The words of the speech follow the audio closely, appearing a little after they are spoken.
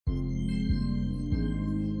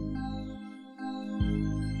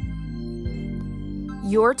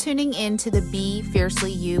You're tuning in to the Be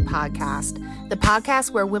Fiercely You podcast, the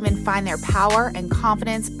podcast where women find their power and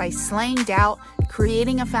confidence by slaying doubt,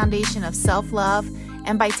 creating a foundation of self-love,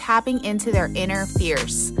 and by tapping into their inner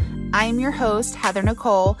fierce. I am your host, Heather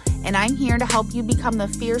Nicole, and I'm here to help you become the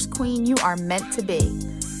fierce queen you are meant to be.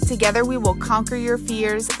 Together, we will conquer your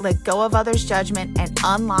fears, let go of others' judgment, and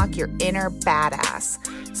unlock your inner badass.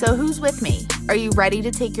 So who's with me? Are you ready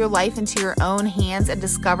to take your life into your own hands and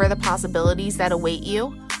discover the possibilities that await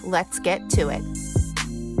you? Let's get to it.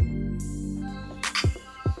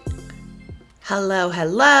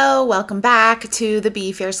 Hello. Welcome back to the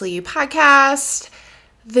Be Fiercely You podcast.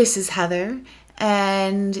 This is Heather,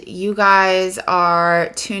 and you guys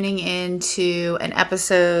are tuning into an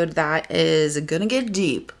episode that is gonna get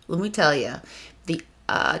deep. Let me tell you, the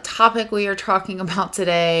topic we are talking about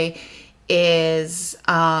today is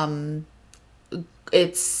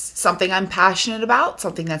it's something I'm passionate about,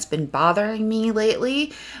 something that's been bothering me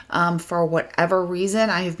lately. For whatever reason,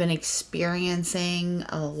 I have been experiencing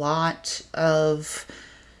a lot of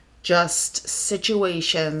just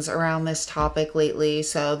situations around this topic lately.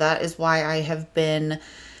 So that is why I have been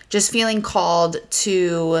just feeling called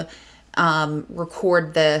to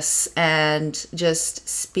record this and just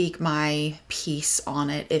speak my piece on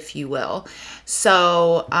it, if you will.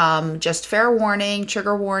 So just fair warning,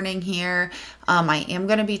 trigger warning here. I am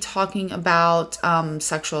going to be talking about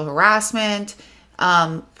sexual harassment,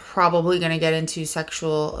 probably going to get into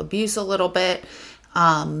sexual abuse a little bit.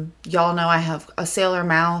 Y'all know I have a sailor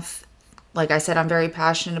mouth. Like I said, I'm very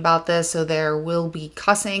passionate about this, so there will be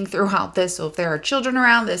cussing throughout this. So if there are children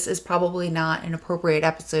around, this is probably not an appropriate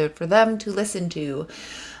episode for them to listen to.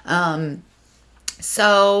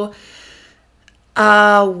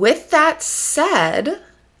 With that said,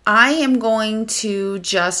 I am going to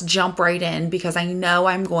just jump right in because I know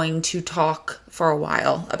I'm going to talk for a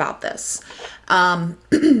while about this.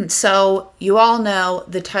 So you all know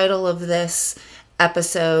the title of this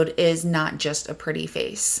episode is Not Just a Pretty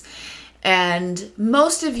Face. And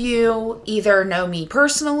most of you either know me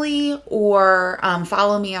personally or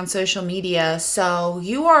follow me on social media, so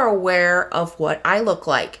you are aware of what I look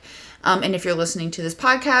like. And if you're listening to this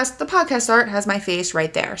podcast, the podcast art has my face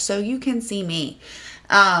right there, so you can see me.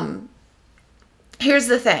 Here's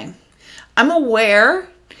the thing. I'm aware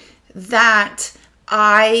that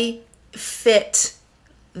I fit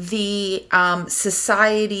the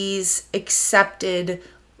society's accepted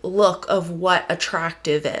look of what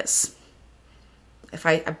attractive is. If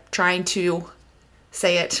I'm trying to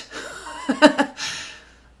say it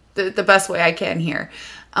the best way I can here.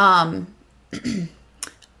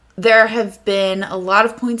 There have been a lot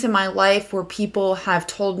of points in my life where people have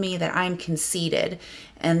told me that I'm conceited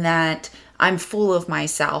and that I'm full of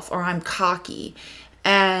myself or I'm cocky.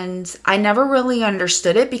 And I never really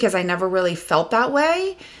understood it because I never really felt that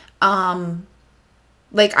way.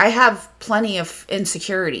 Like I have plenty of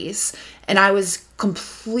insecurities and I was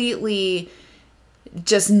completely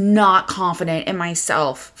just not confident in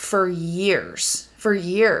myself for years.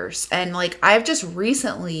 And like, I've just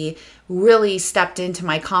recently really stepped into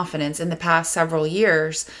my confidence in the past several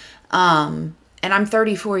years. And I'm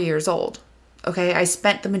 34 years old. Okay. I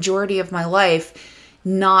spent the majority of my life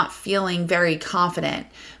not feeling very confident,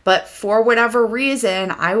 but for whatever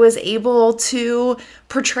reason, I was able to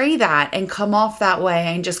portray that and come off that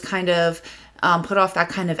way and just kind of put off that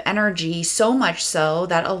kind of energy, so much so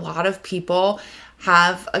that a lot of people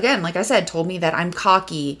have, again, like I said, told me that I'm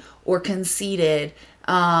cocky or conceited.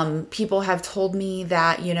 People have told me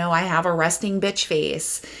that, I have a resting bitch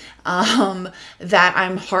face, that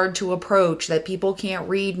I'm hard to approach, that people can't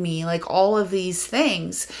read me, like all of these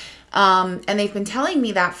things. And they've been telling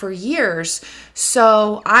me that for years.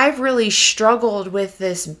 So I've really struggled with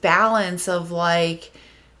this balance of like,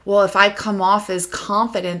 well, if I come off as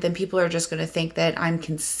confident, then people are just going to think that I'm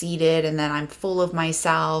conceited and that I'm full of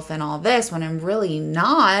myself and all this when I'm really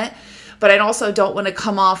not. But I also don't want to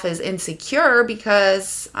come off as insecure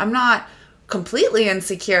because I'm not completely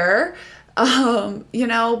insecure. So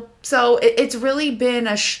it's really been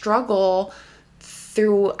a struggle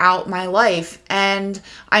throughout my life. And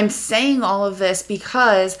I'm saying all of this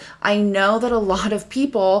because I know that a lot of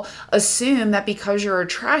people assume that because you're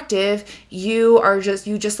attractive, you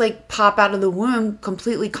just like pop out of the womb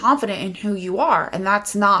completely confident in who you are. And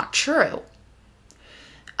that's not true.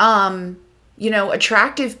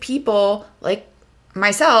 Attractive people like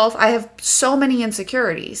myself, I have so many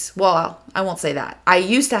insecurities. Well, I won't say that. I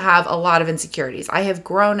used to have a lot of insecurities. I have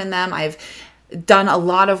grown in them. I've done a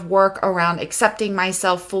lot of work around accepting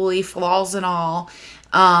myself fully, flaws and all.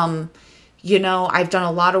 I've done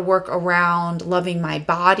a lot of work around loving my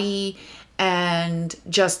body and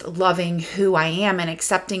just loving who I am and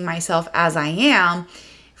accepting myself as I am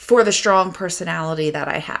for the strong personality that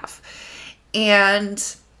I have. And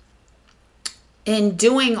in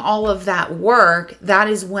doing all of that work, that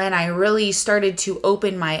is when I really started to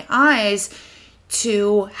open my eyes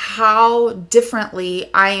to how differently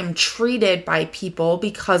I am treated by people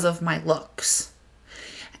because of my looks.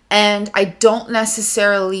 And I don't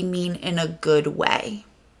necessarily mean in a good way.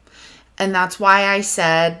 And that's why I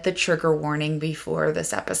said the trigger warning before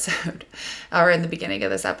this episode, or in the beginning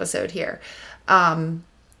of this episode here. I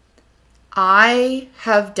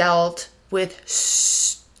have dealt with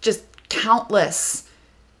just countless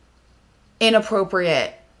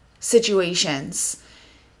inappropriate situations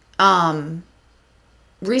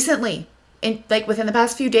recently, within the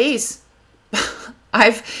past few days.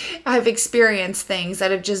 I've experienced things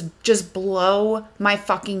that have just blow my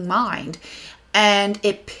fucking mind. And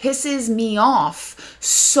it pisses me off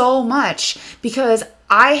so much because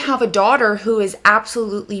I have a daughter who is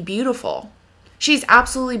absolutely beautiful. She's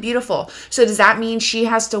absolutely beautiful. So does that mean she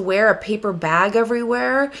has to wear a paper bag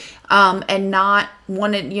everywhere and not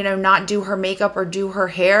want to, not do her makeup or do her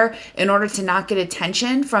hair in order to not get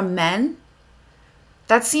attention from men?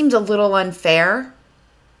 That seems a little unfair.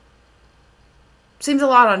 Seems a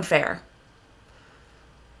lot unfair.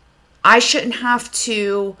 I shouldn't have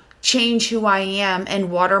to change who I am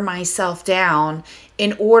and water myself down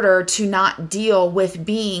in order to not deal with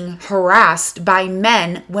being harassed by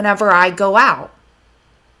men whenever I go out.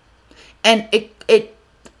 And it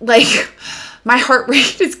my heart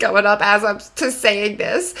rate is going up as I'm saying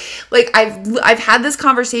this. I've had this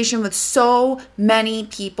conversation with so many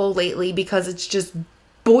people lately because it's just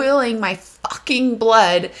boiling my fucking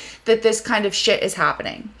blood that this kind of shit is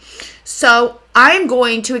happening. So I'm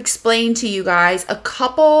going to explain to you guys a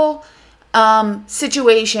couple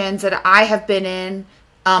situations that I have been in,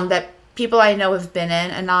 that people I know have been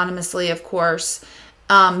in, anonymously, of course.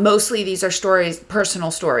 Mostly these are stories,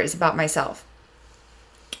 personal stories about myself.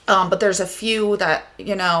 But there's a few that,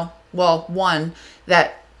 one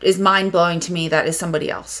that is mind-blowing to me that is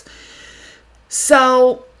somebody else.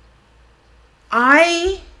 So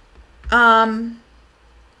I don't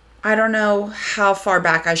know how far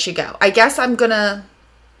back I should go. I guess I'm going to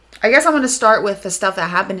start with the stuff that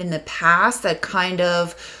happened in the past that kind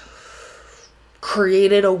of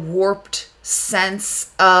created a warped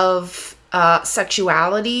sense of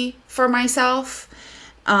sexuality for myself.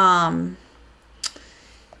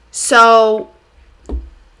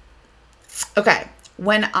 Okay.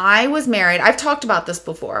 When I was married, I've talked about this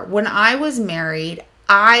before. When I was married,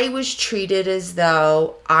 I was treated as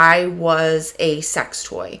though I was a sex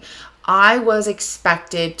toy. I was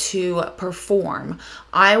expected to perform.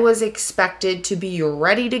 I was expected to be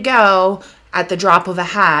ready to go at the drop of a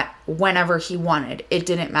hat whenever he wanted. It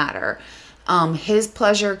didn't matter. His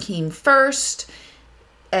pleasure came first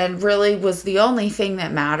and really was the only thing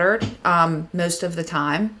that mattered most of the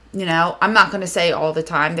time. I'm not going to say all the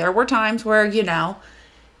time. There were times where,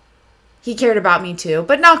 he cared about me too,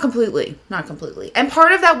 but not completely. And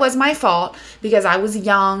part of that was my fault because I was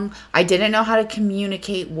young. I didn't know how to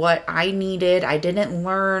communicate what I needed. I didn't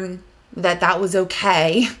learn that was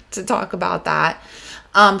okay to talk about that.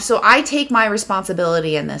 So I take my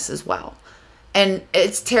responsibility in this as well. And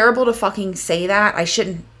it's terrible to fucking say that. I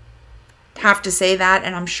shouldn't have to say that.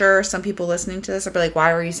 And I'm sure some people listening to this will be like,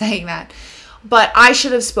 why are you saying that? But I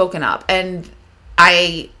should have spoken up, and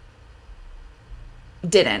I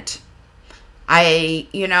didn't.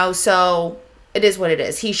 So it is what it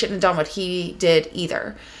is. He shouldn't have done what he did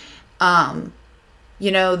either.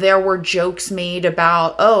 There were jokes made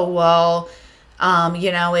about,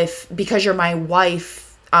 because you're my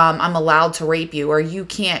wife, I'm allowed to rape you, or you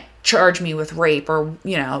can't charge me with rape, or,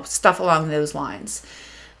 stuff along those lines.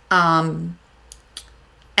 And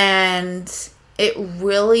it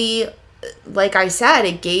really, like I said,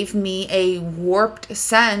 it gave me a warped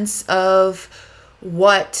sense of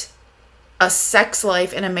what a sex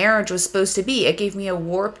life in a marriage was supposed to be. It gave me a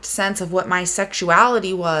warped sense of what my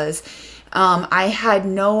sexuality was. I had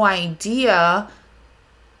no idea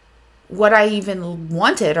what I even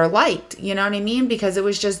wanted or liked, you know what I mean? Because it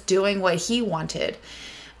was just doing what he wanted.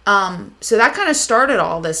 So that kind of started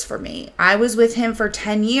all this for me. I was with him for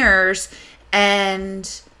 10 years,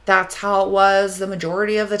 and that's how it was the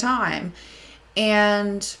majority of the time.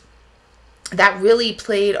 And that really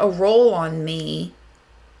played a role on me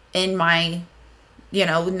in my,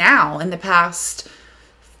 now in the past,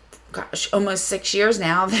 almost 6 years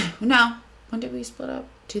now. No, when did we split up?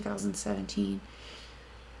 2017.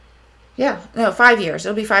 Yeah, no, 5 years.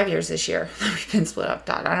 It'll be 5 years this year that we've been split up.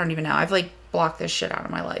 God, I don't even know. I've blocked this shit out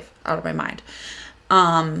of my life, out of my mind.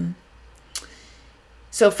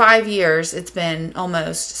 So 5 years, it's been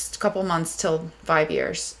almost a couple months till 5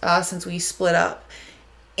 years since we split up.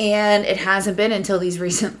 And it hasn't been until these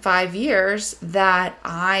recent 5 years that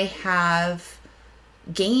I have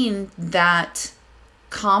gained that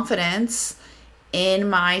confidence in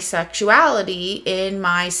my sexuality, in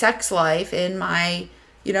my sex life, in my,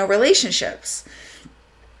 relationships.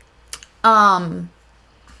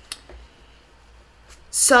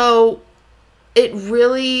 So it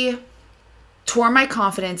really tore my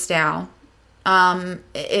confidence down.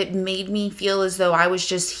 It made me feel as though I was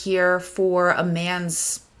just here for a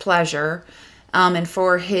man's pleasure, and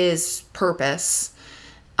for his purpose.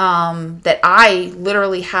 That I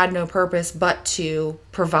literally had no purpose but to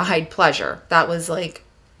provide pleasure. That was like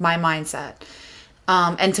my mindset.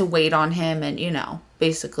 And to wait on him and,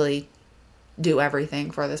 basically do everything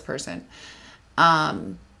for this person.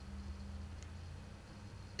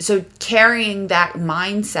 So carrying that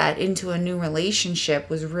mindset into a new relationship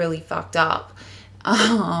was really fucked up.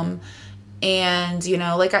 And,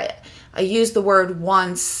 like I used the word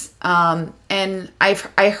once, and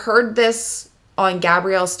I heard this on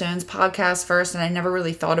Gabrielle Stone's podcast first, and I never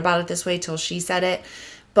really thought about it this way till she said it.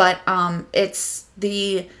 But it's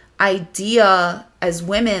the idea as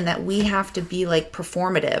women that we have to be like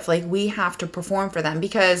performative, like we have to perform for them,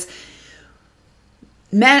 because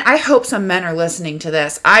men, I hope some men are listening to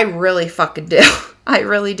this. I really fucking do. I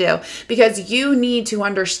really do. Because you need to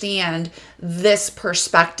understand this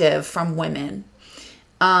perspective from women.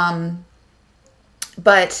 But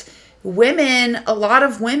women, a lot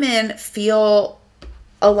of women feel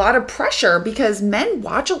a lot of pressure because men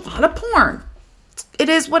watch a lot of porn. It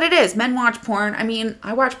is what it is. Men watch porn. I mean,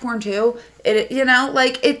 I watch porn too.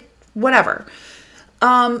 Whatever.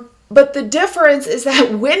 But the difference is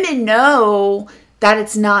that women know that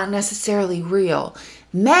it's not necessarily real.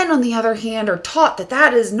 Men, on the other hand, are taught that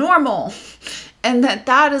that is normal and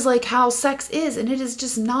that is like how sex is. And it is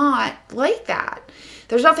just not like that.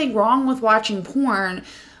 There's nothing wrong with watching porn.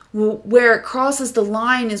 Where it crosses the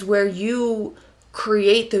line is where you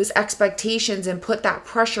create those expectations and put that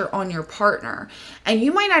pressure on your partner. And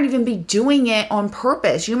you might not even be doing it on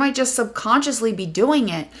purpose. You might just subconsciously be doing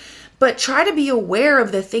it. But try to be aware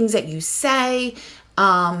of the things that you say,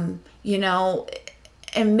 and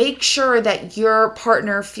make sure that your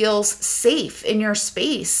partner feels safe in your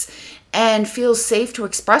space and feels safe to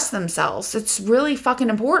express themselves. It's really fucking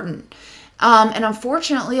important. And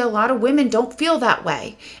unfortunately, a lot of women don't feel that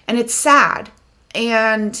way. And it's sad.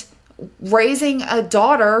 And raising a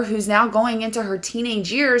daughter who's now going into her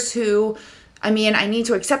teenage years I need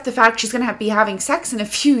to accept the fact she's going to be having sex in a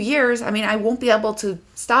few years. I won't be able to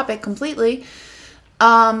stop it completely.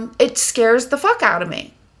 It scares the fuck out of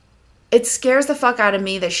me. It scares the fuck out of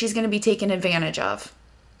me that she's going to be taken advantage of.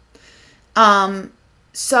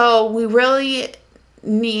 So we really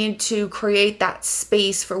need to create that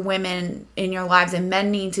space for women in your lives, and men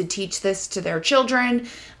need to teach this to their children,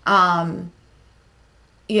 or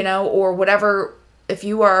whatever. If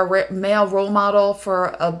you are a male role model for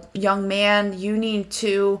a young man, you need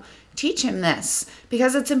to teach him this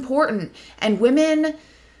because it's important. And women,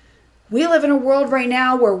 we live in a world right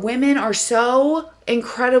now where women are so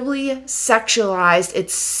incredibly sexualized.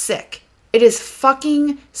 It's sick. It is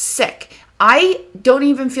fucking sick. I don't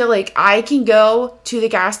even feel like I can go to the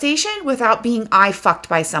gas station without being eye fucked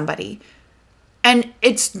by somebody. And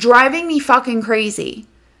it's driving me fucking crazy.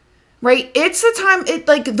 Right? It's the time,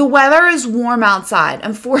 the weather is warm outside.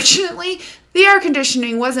 Unfortunately, the air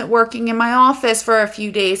conditioning wasn't working in my office for a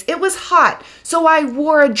few days. It was hot. So I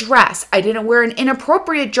wore a dress. I didn't wear an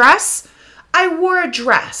inappropriate dress. I wore a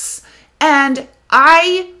dress. And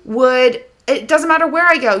it doesn't matter where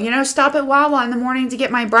I go, stop at Wawa in the morning to get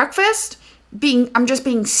my breakfast. I'm just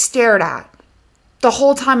being stared at the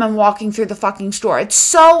whole time I'm walking through the fucking store. It's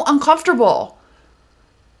so uncomfortable.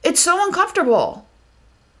 It's so uncomfortable.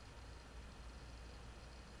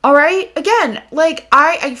 All right. Again,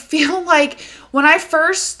 I feel like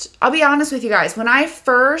I'll be honest with you guys, when I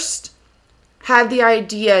first had the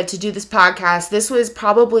idea to do this podcast, this was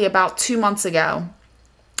probably about 2 months ago.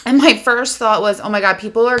 And my first thought was, oh my God,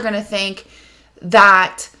 people are going to think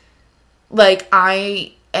that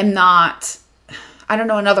I am not, I don't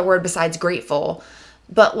know another word besides grateful,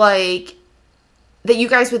 but that you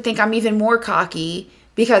guys would think I'm even more cocky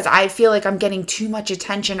because I feel like I'm getting too much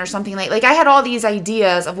attention or something like I had all these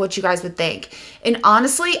ideas of what you guys would think. And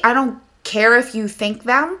honestly, I don't care if you think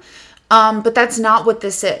them, but that's not what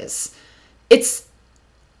this is. It's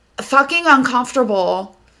fucking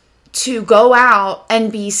uncomfortable to go out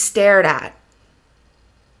and be stared at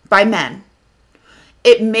by men.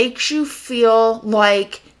 It makes you feel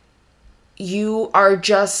like you are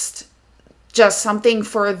just just something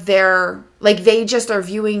for their, like they just are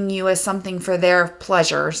viewing you as something for their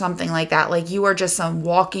pleasure or something like that. Like you are just some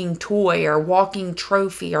walking toy or walking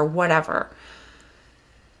trophy or whatever.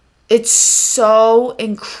 It's so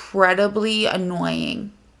incredibly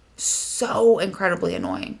annoying. So incredibly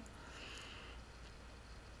annoying.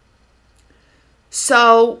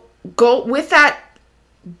 So go with that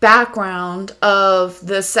background of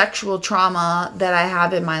the sexual trauma that I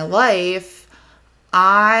have in my life.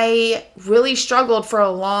 I really struggled for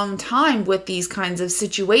a long time with these kinds of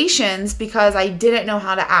situations because I didn't know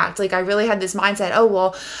how to act. Like I really had this mindset, oh,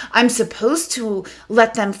 well, I'm supposed to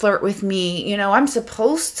let them flirt with me. You know, I'm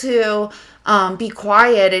supposed to be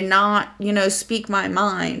quiet and not, you know, speak my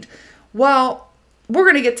mind. Well, we're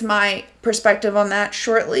going to get to my perspective on that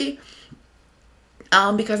shortly.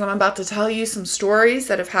 Because I'm about to tell you some stories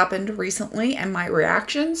that have happened recently and my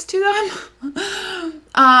reactions to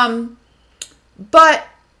them. But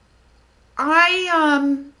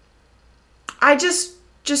I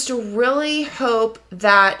just really hope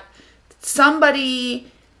that somebody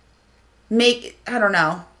I don't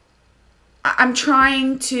know. I'm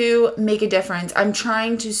trying to make a difference. I'm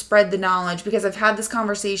trying to spread the knowledge because I've had this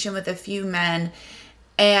conversation with a few men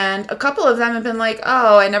and a couple of them have been like,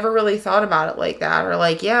 oh, I never really thought about it like that. Or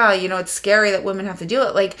like, yeah, you know, it's scary that women have to do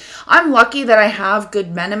it. Like, I'm lucky that I have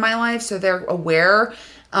good men in my life so they're aware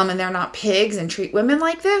and they're not pigs and treat women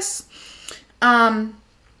like this.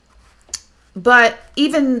 But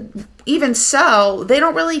even so, they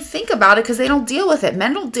don't really think about it because they don't deal with it.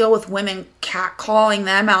 Men don't deal with women catcalling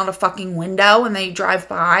them out a fucking window when they drive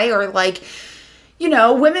by, or like, you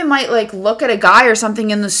know, women might like look at a guy or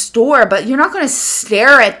something in the store, but you're not going to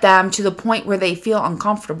stare at them to the point where they feel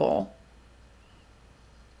uncomfortable.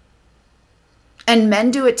 And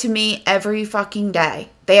men do it to me every fucking day.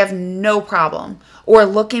 They have no problem. Or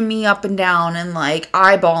looking me up and down and like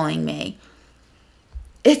eyeballing me.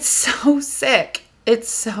 It's so sick. It's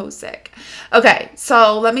so sick. Okay,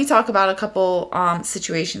 so let me talk about a couple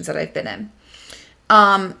situations that I've been in.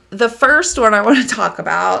 The first one I want to talk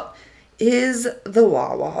about is the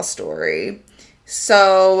Wawa story.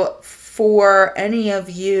 So for any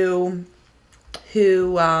of you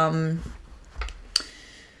who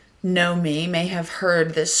know me, may have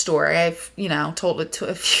heard this story. I've, you know, told it to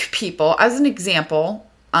a few people as an example,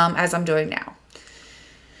 as I'm doing now.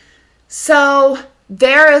 So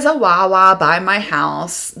there is a Wawa by my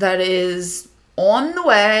house that is on the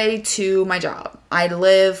way to my job. I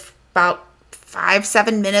live about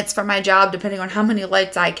 5-7 minutes from my job, depending on how many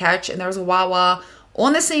lights I catch. And there's a Wawa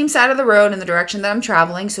on the same side of the road in the direction that I'm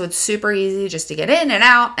traveling. So it's super easy just to get in and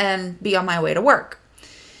out and be on my way to work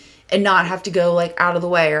and not have to go like out of the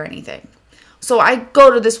way or anything. So I go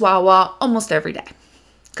to this Wawa almost every day.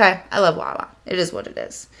 Okay. I love Wawa. It is what it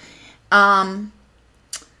is.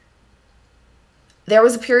 There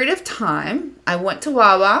was a period of time I went to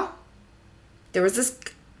Wawa. There was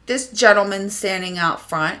this gentleman standing out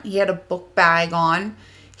front. He had a book bag on.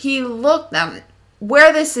 He looked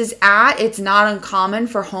where this is at. It's not uncommon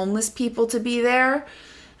for homeless people to be there.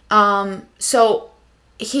 So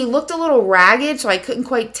he looked a little ragged, so I couldn't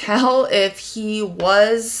quite tell if he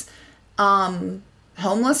was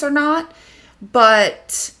homeless or not.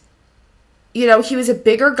 But, you know, he was a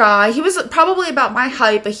bigger guy. He was probably about my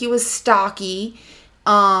height, but he was stocky.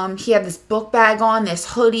 He had this book bag on,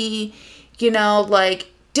 this hoodie, you know, like,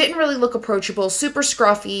 didn't really look approachable, super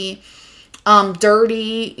scruffy,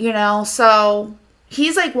 dirty, you know. So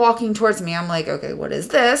he's like walking towards me. I'm like, okay, what is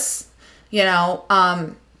this? You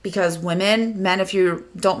know, because men, if you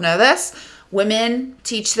don't know this, women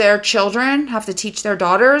teach their children, have to teach their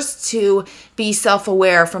daughters to be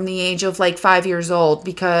self-aware from the age of like 5 years old,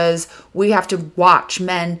 because we have to watch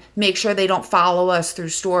men, make sure they don't follow us through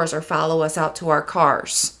stores or follow us out to our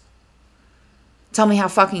cars. Tell me how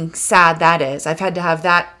fucking sad that is. I've had to have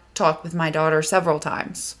that talk with my daughter several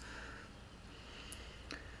times.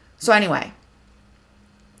 So anyway,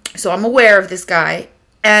 so I'm aware of this guy.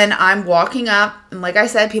 And I'm walking up, and like I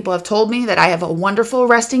said, people have told me that I have a wonderful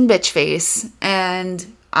resting bitch face, and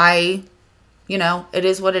you know, it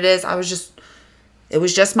is what it is. It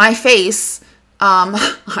was just my face.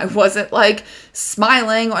 I wasn't like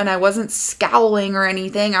smiling and I wasn't scowling or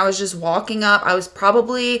anything. I was just walking up. I was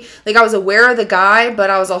probably like, I was aware of the guy,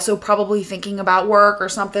 but I was also probably thinking about work or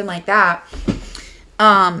something like that.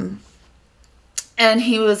 And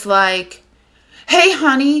he was like, "Hey,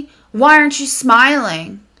 honey, why aren't you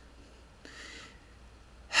smiling?"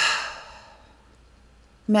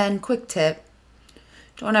 Men, quick tip.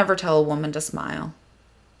 Don't ever tell a woman to smile.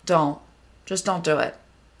 Don't. Just don't do it.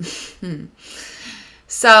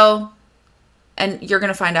 So, and you're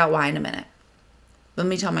going to find out why in a minute. Let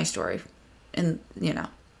me tell my story. And,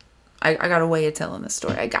 I got a way of telling this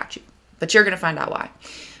story. I got you. But you're going to find out why.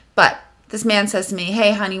 But this man says to me,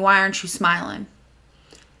 hey, honey, why aren't you smiling?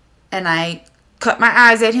 And I cut my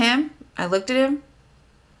eyes at him. I looked at him.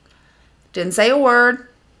 Didn't say a word.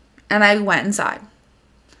 And I went inside.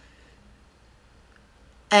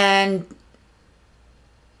 And,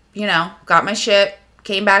 got my shit.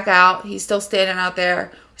 Came back out. He's still standing out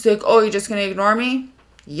there. He's like, oh, you're just going to ignore me?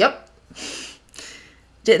 Yep. I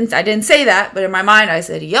didn't say that, but in my mind I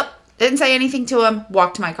said, yep. Didn't say anything to him.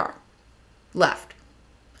 Walked to my car. Left.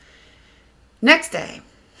 Next day.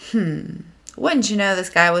 Wouldn't you know, this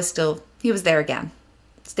guy he was there again.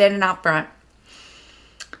 Standing out front.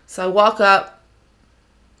 So I walk up.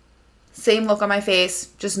 Same look on my face.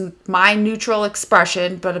 Just my neutral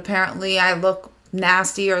expression, but apparently I look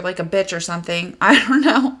nasty or like a bitch or something. I don't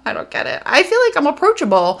know. I don't get it. I feel like I'm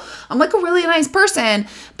approachable. I'm like a really nice person,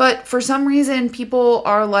 but for some reason people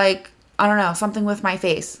are like, I don't know, something with my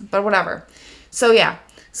face, but whatever. So yeah.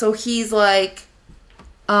 So he's like,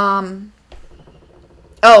 oh,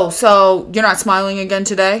 so you're not smiling again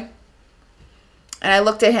today? And I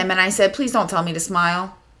looked at him and I said, please don't tell me to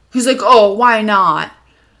smile. He's like, oh, why not?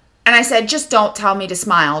 And I said, just don't tell me to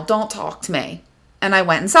smile. Don't talk to me. And I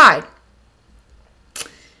went inside.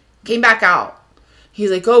 Came back out.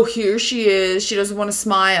 He's like, oh, here she is. She doesn't want to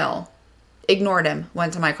smile. Ignored him.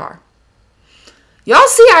 Went to my car. Y'all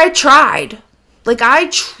see, I tried. Like, I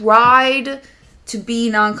tried to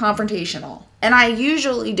be non-confrontational. And I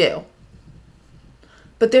usually do.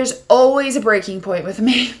 But there's always a breaking point with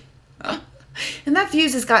me. And that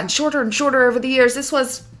fuse has gotten shorter and shorter over the years. This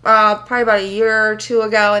was probably about a year or two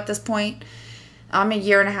ago at this point. A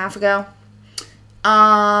year and a half ago.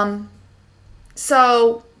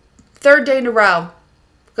 So, third day in a row.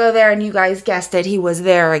 Go there and you guys guessed it. He was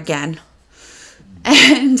there again.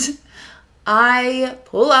 And I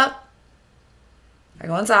pull up. I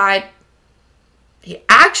go inside. He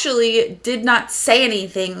actually did not say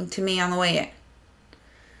anything to me on the way in.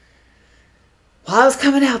 While I was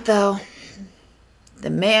coming out, though, the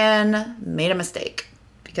man made a mistake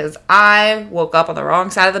because I woke up on the wrong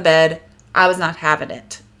side of the bed. I was not having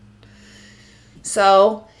it.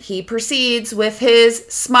 So he proceeds with his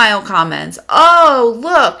smile comments. Oh,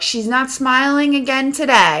 look, she's not smiling again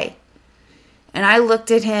today. And I looked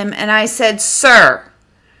at him and I said, sir,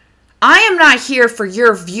 I am not here for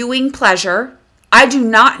your viewing pleasure. I do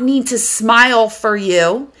not need to smile for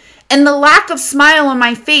you. And the lack of smile on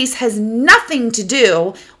my face has nothing to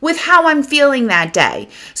do with how I'm feeling that day.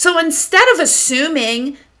 So instead of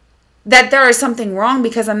assuming that there is something wrong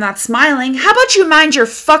because I'm not smiling, how about you mind your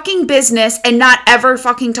fucking business and not ever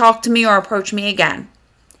fucking talk to me or approach me again?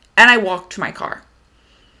 And I walked to my car.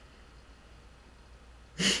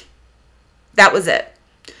 That was it.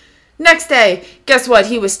 Next day, guess what?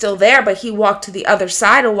 He was still there, but he walked to the other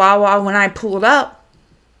side of Wawa when I pulled up.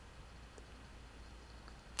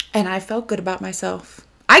 And I felt good about myself.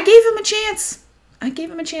 I gave him a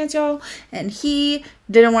chance. Y'all. And he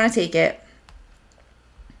didn't want to take it.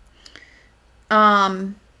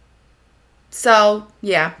 So,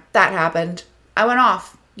 yeah, that happened. I went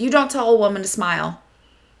off. You don't tell a woman to smile.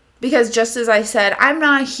 Because just as I said, I'm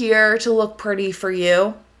not here to look pretty for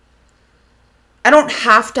you. I don't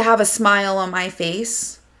have to have a smile on my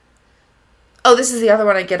face. Oh, this is the other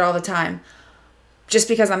one I get all the time. Just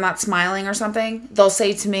because I'm not smiling or something, they'll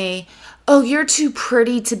say to me, oh, you're too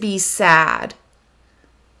pretty to be sad.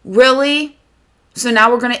 Really? So now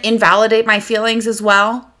we're going to invalidate my feelings as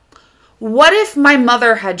well? What if my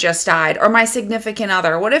mother had just died or my significant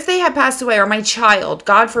other? What if they had passed away or my child?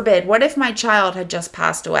 God forbid. What if my child had just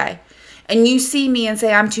passed away? And you see me and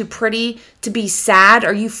say I'm too pretty to be sad?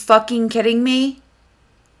 Are you fucking kidding me?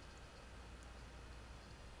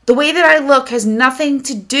 The way that I look has nothing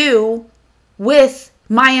to do with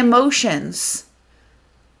my emotions.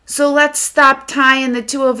 So let's stop tying the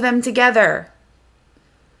two of them together.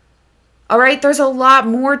 All right, there's a lot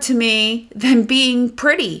more to me than being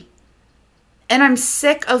pretty. And I'm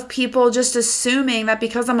sick of people just assuming that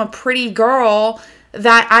because I'm a pretty girl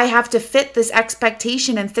that I have to fit this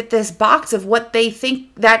expectation and fit this box of what they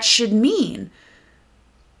think that should mean.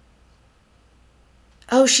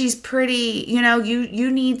 Oh, she's pretty.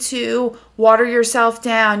 You need to water yourself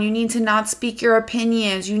down. You need to not speak your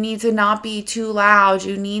opinions. You need to not be too loud.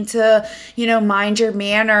 You need to, mind your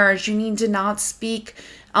manners. You need to not speak,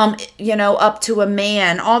 up to a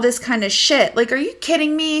man. All this kind of shit. Like, are you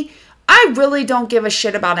kidding me? I really don't give a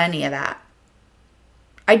shit about any of that.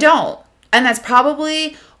 I don't. And that's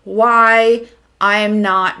probably why I'm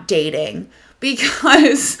not dating.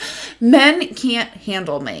 Because men can't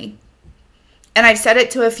handle me. And I've said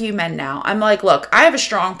it to a few men now. I'm like, look, I have a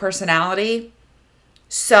strong personality.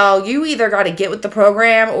 So you either got to get with the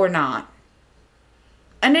program or not.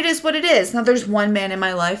 And it is what it is. Now, there's one man in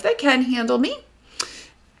my life that can handle me.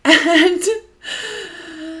 And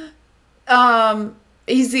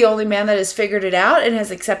he's the only man that has figured it out and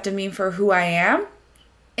has accepted me for who I am.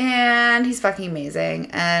 And he's fucking amazing.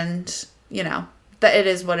 And, you know, that it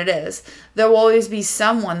is what it is. There will always be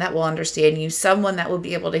someone that will understand you. Someone that will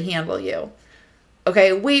be able to handle you.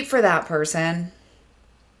 Okay, wait for that person.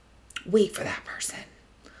 Wait for that person.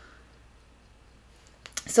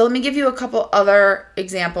 So let me give you a couple other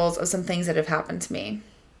examples of some things that have happened to me.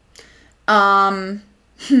 A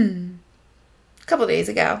couple days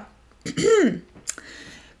ago,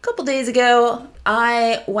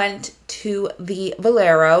 I went to the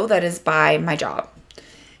Valero that is by my job.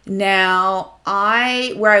 Now,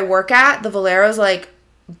 where I work at, the Valero's like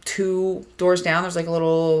 2 doors down. There's like a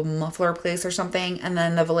little muffler place or something, and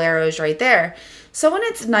then the Valero is right there. So when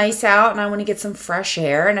it's nice out and I want to get some fresh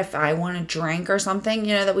air, and if I want a drink or something,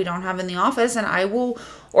 you know, that we don't have in the office, and I want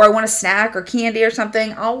a snack or candy or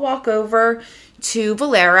something, I'll walk over to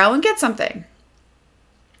Valero and get something.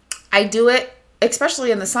 I do it,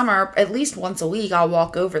 especially in the summer, at least once a week, I'll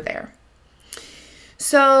walk over there.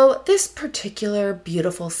 So this particular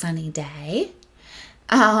beautiful sunny day,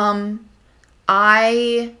 I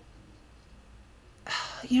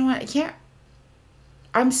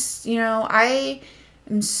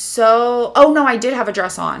did have a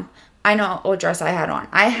dress on. I know what dress I had on.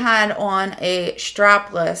 I had on a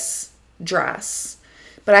strapless dress,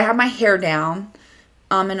 but I had my hair down,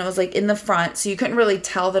 and it was like in the front, so you couldn't really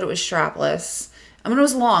tell that it was strapless. I mean, it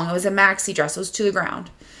was long. It was a maxi dress. It was to the ground.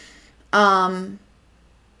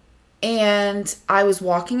 And I was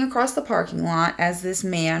walking across the parking lot as this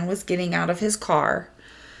man was getting out of his car.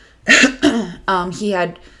 He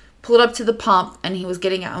had pulled up to the pump and he was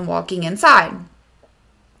getting out and walking inside.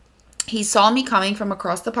 He saw me coming from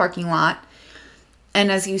across the parking lot.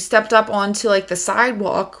 And as he stepped up onto like the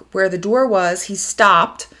sidewalk where the door was, he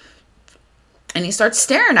stopped and he starts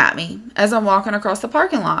staring at me as I'm walking across the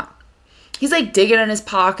parking lot. He's like digging in his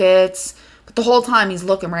pockets, but the whole time he's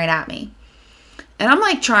looking right at me. And I'm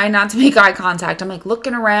like trying not to make eye contact. I'm like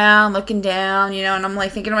looking around, looking down, you know, and I'm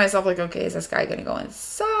like thinking to myself, like, okay, is this guy going to go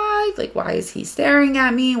inside? Like, why is he staring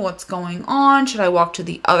at me? What's going on? Should I walk to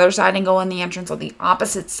the other side and go in the entrance on the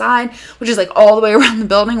opposite side, which is like all the way around the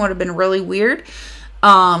building? Would have been really weird. So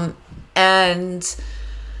I'm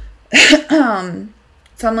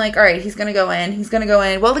like, all right, he's going to go in. He's going to go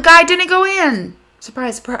in. Well, the guy didn't go in.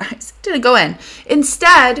 Surprise, surprise. Didn't go in.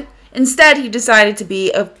 Instead, he decided to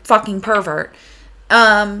be a fucking pervert.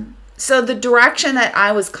 So the direction that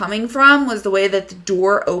I was coming from was the way that the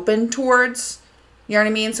door opened towards, you know what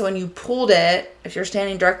I mean? So when you pulled it, if you're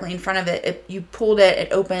standing directly in front of it, you pulled it, it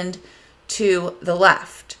opened to the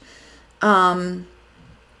left. So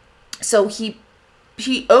he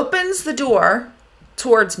opens the door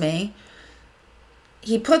towards me.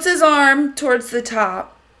 He puts his arm towards the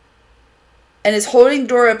top and is holding the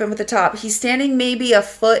door open with the top. He's standing maybe a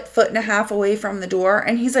foot and a half away from the door.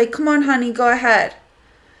 And he's like, come on, honey, go ahead.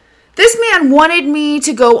 This man wanted me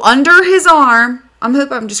to go under his arm. I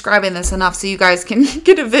hope I'm describing this enough so you guys can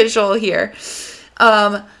get a visual here.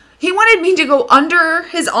 He wanted me to go under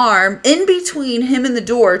his arm, in between him and the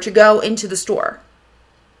door, to go into the store.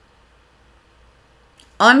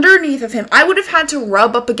 Underneath of him. I would have had to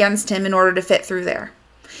rub up against him in order to fit through there.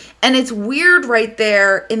 And it's weird right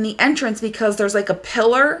there in the entrance because there's like a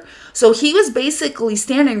pillar. So he was basically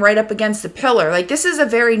standing right up against the pillar. Like, this is a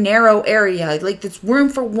very narrow area. Like, there's room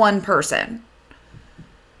for one person.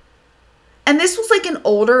 And this was like an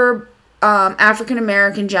older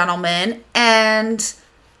African-American gentleman. And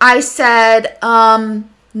I said,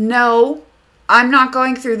 no, I'm not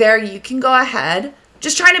going through there. You can go ahead.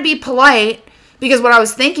 Just trying to be polite. Because what I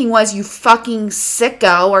was thinking was, you fucking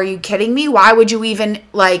sicko, are you kidding me? Why would you even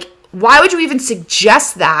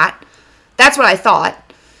suggest that? That's what I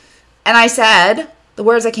thought. And I said, the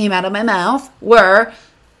words that came out of my mouth were,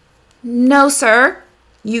 no, sir,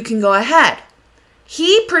 you can go ahead.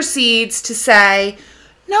 He proceeds to say,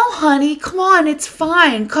 no, honey, come on, it's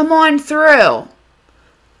fine. Come on through.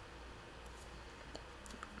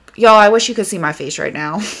 Y'all, I wish you could see my face right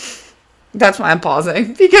now. That's why I'm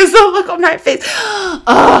pausing, because the look on my face,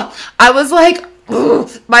 I was like,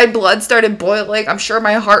 my blood started boiling. I'm sure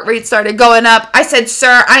my heart rate started going up. I said,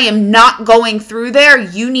 sir, I am not going through there.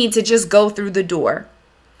 You need to just go through the door.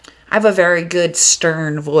 I have a very good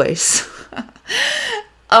stern voice.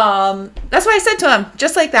 That's what I said to him,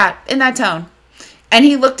 just like that, in that tone. And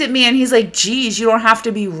he looked at me and he's like, geez, you don't have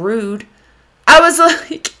to be rude. I was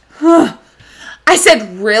like, I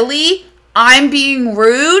said, really? I'm being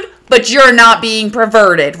rude, but you're not being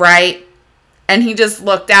perverted, right? And he just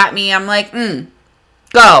looked at me. I'm like,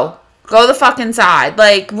 go the fuck inside.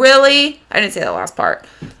 Like, really? I didn't say the last part.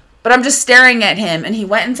 But I'm just staring at him, and he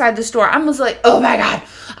went inside the store. I was like, oh my God.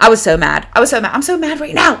 I was so mad. I'm so mad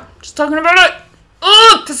right now. Just talking about it.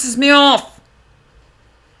 Oh, pisses me off.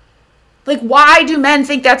 Like, why do men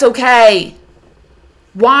think that's okay?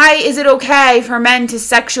 Why is it okay for men to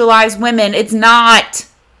sexualize women? It's not.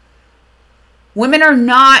 Women are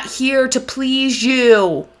not here to please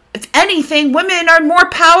you. If anything, women are more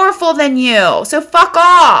powerful than you. So fuck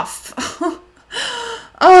off.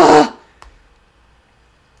 Ugh.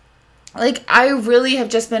 Like, I really have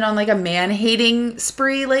just been on like a man-hating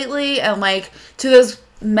spree lately. And like, to those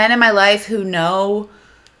men in my life who know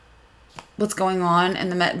what's going on,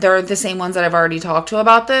 and they're the same ones that I've already talked to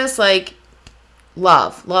about this, like,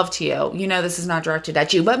 love to you. You know this is not directed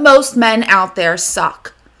at you, but most men out there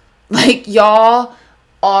suck. Like, y'all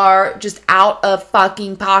are just out of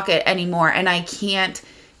fucking pocket anymore, and I can't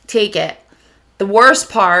take it. The worst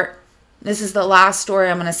part, this is the last story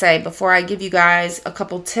I'm going to say before I give you guys a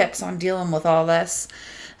couple tips on dealing with all this.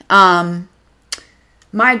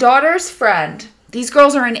 My daughter's friend, these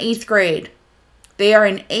girls are in 8th grade. They are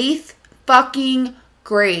in 8th fucking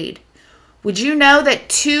grade. Would you know that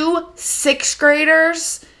 2 6th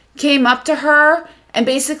graders came up to her and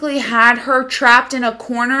basically had her trapped in a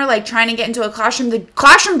corner, like trying to get into a classroom? The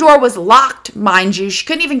classroom door was locked, mind you. She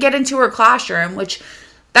couldn't even get into her classroom, which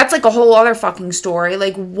that's like a whole other fucking story.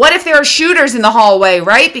 Like, what if there are shooters in the hallway,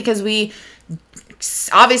 right? Because we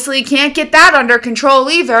obviously can't get that under control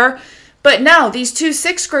either. But no, these 2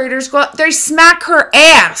 6th graders go up, they smack her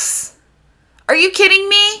ass. Are you kidding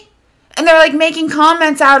me? And they're like making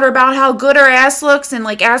comments at her about how good her ass looks and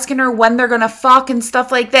like asking her when they're gonna fuck and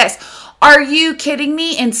stuff like this. Are you kidding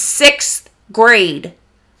me? In 6th grade.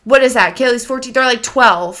 What is that? Kaylee's 14. They're like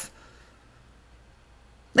 12.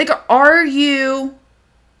 Like, are you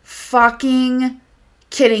fucking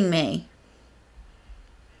kidding me?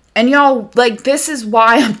 And y'all, like, this is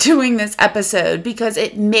why I'm doing this episode, because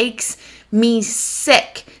it makes me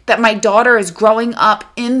sick that my daughter is growing up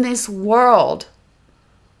in this world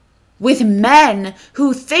with men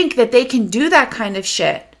who think that they can do that kind of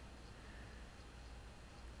shit.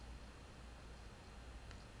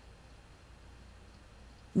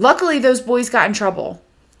 Luckily, those boys got in trouble.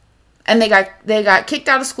 And they got kicked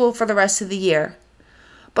out of school for the rest of the year.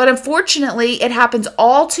 But unfortunately, it happens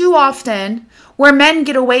all too often where men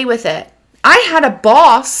get away with it. I had a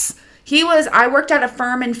boss. I worked at a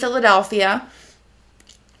firm in Philadelphia.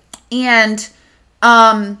 And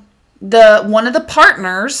one of the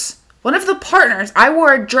partners, I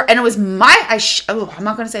wore a dress, and it was I'm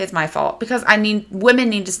not going to say it's my fault, because women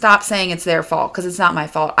need to stop saying it's their fault, because it's not my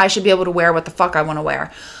fault. I should be able to wear what the fuck I want to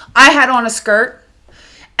wear. I had on a skirt,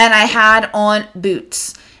 and I had on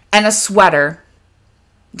boots, and a sweater.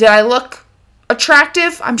 Did I look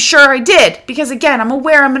attractive? I'm sure I did, because again, I'm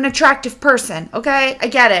aware I'm an attractive person, okay? I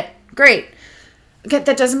get it. Great. Okay,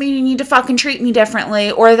 that doesn't mean you need to fucking treat me differently,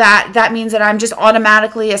 or that means that I'm just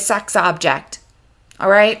automatically a sex object. All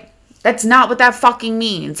right? That's not what that fucking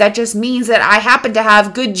means. That just means that I happen to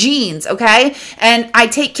have good genes, okay? And I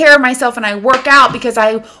take care of myself and I work out because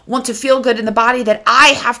I want to feel good in the body that I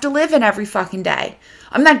have to live in every fucking day.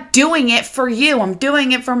 I'm not doing it for you. I'm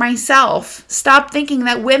doing it for myself. Stop thinking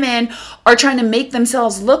that women are trying to make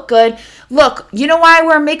themselves look good. Look, you know why I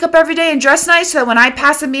wear makeup every day and dress nice? So that when I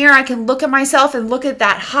pass a mirror, I can look at myself and look at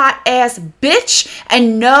that hot ass bitch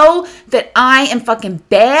and know that I am fucking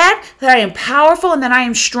bad, that I am powerful, and that I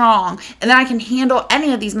am strong, and that I can handle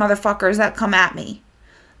any of these motherfuckers that come at me.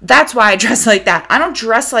 That's why I dress like that. I don't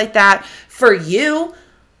dress like that for you.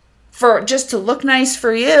 For just to look nice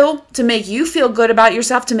for you, to make you feel good about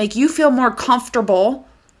yourself, to make you feel more comfortable.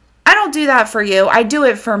 I don't do that for you. I do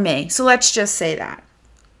it for me. So let's just say that.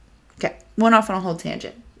 Okay, went off on a whole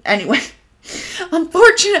tangent. Anyway,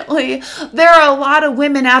 unfortunately, there are a lot of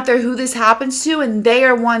women out there who this happens to, and they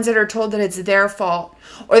are ones that are told that it's their fault,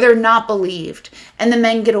 or they're not believed, and the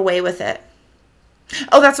men get away with it.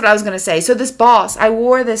 Oh, that's what I was going to say. So this boss, I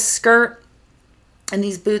wore this skirt and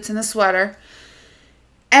these boots and the sweater.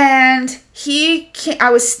 And I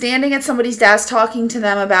was standing at somebody's desk talking to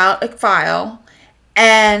them about a file,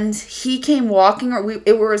 and he came walking,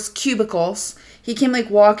 it was cubicles. He came like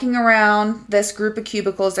walking around this group of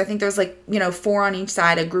cubicles. I think there was 4 on each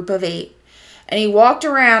side, a group of 8. And he walked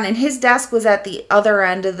around, and his desk was at the other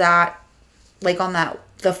end of that, like on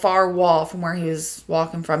the far wall from where he was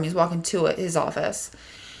walking from. He was walking to his office.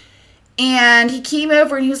 And he came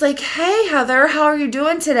over and he was like, "Hey, Heather, how are you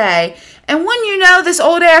doing today?" And when you know, this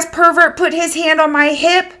old ass pervert put his hand on my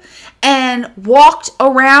hip and walked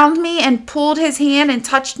around me and pulled his hand and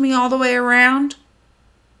touched me all the way around.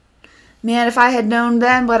 Man, if I had known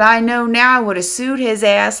then what I know now, I would have sued his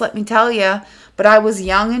ass, let me tell you. But I was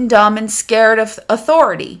young and dumb and scared of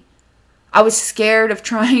authority. I was scared of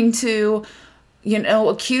trying to,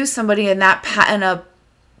 accuse somebody in a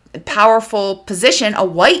powerful position, a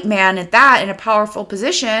white man at that, in a powerful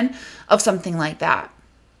position of something like that.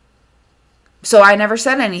 So I never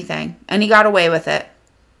said anything, and he got away with it.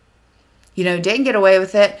 Didn't get away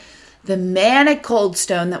with it. The man at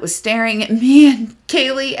Coldstone that was staring at me and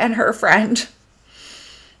Kaylee and her friend.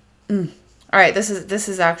 All right, this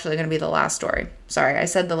is actually going to be the last story. Sorry, I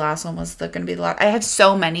said the last one was going to be the last. I have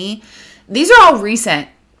so many. These are all recent,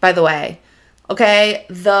 by the way. Okay,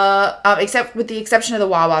 except with the exception of the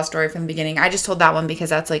Wawa story from the beginning. I just told that one because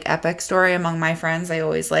that's like epic story among my friends. I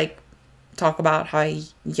always like talk about how I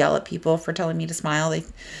yell at people for telling me to smile.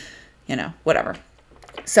 Whatever.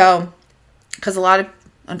 So, because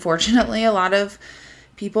unfortunately, a lot of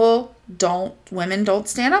women don't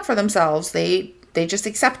stand up for themselves. They just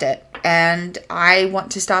accept it. And I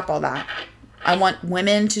want to stop all that. I want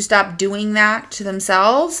women to stop doing that to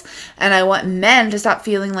themselves. And I want men to stop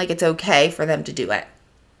feeling like it's okay for them to do it.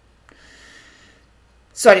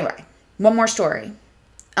 So anyway, one more story.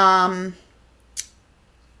 I'm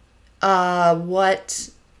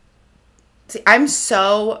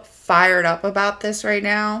so fired up about this right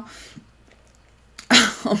now.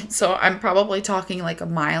 So I'm probably talking like a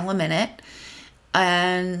mile a minute.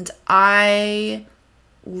 And I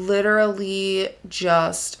literally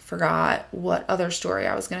just forgot what other story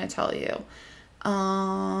I was going to tell you.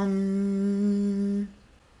 Oh,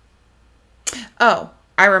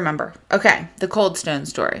 I remember. Okay, the Coldstone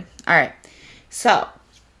story. All right. So,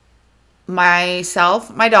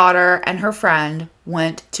 myself, my daughter, and her friend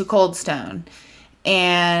went to Coldstone.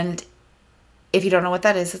 And if you don't know what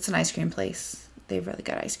that is, it's an ice cream place. They have really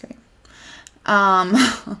good ice cream.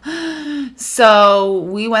 So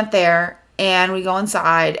we went there and we go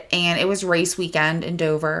inside, and it was race weekend in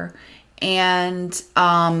Dover. And,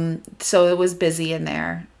 so it was busy in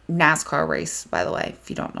there. NASCAR race, by the way, if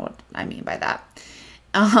you don't know what I mean by that.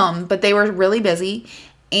 But they were really busy,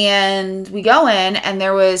 and we go in, and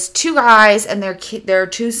there was two guys and their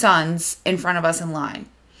two sons in front of us in line.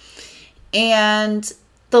 And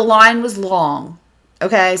the line was long.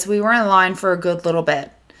 Okay, so we were in line for a good little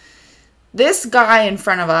bit. This guy in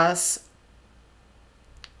front of us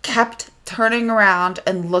kept turning around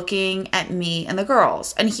and looking at me and the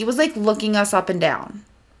girls. And he was like looking us up and down.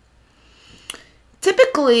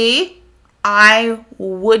 Typically, I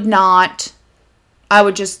would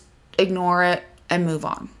just ignore it and move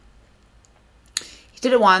on. He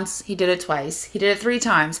did it once. He did it twice. He did it 3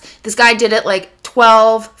 times. This guy did it like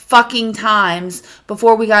 12 fucking times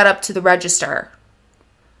before we got up to the register.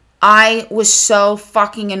 I was so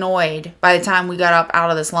fucking annoyed by the time we got up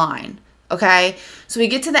out of this line. Okay? So we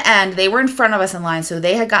get to the end. They were in front of us in line. So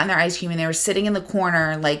they had gotten their ice cream and they were sitting in the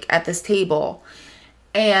corner, like at this table.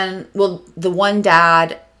 And, well, the one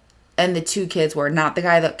dad and the 2 kids were, not the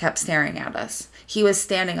guy that kept staring at us. He was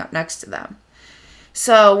standing up next to them.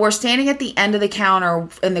 So we're standing at the end of the counter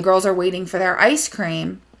and the girls are waiting for their ice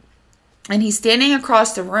cream. And he's standing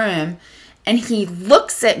across the room. And he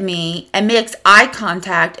looks at me and makes eye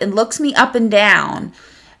contact and looks me up and down.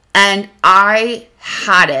 And I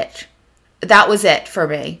had it. That was it for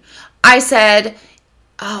me. I said,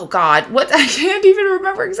 oh God, what? I can't even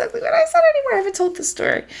remember exactly what I said anymore. I haven't told this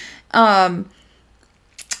story. I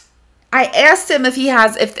asked him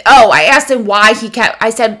I asked him why I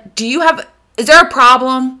said, is there a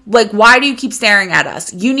problem? Like, why do you keep staring at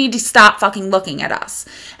us? You need to stop fucking looking at us.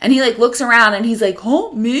 And he like looks around and he's like,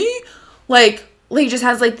 oh, me? Like, he just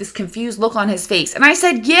has like this confused look on his face. And I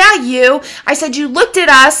said, yeah, you. I said, you looked at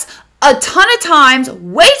us a ton of times,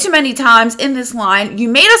 way too many times in this line. You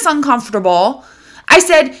made us uncomfortable. I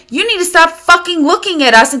said, you need to stop fucking looking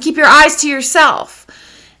at us and keep your eyes to yourself.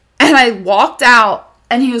 And I walked out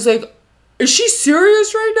and he was like, is she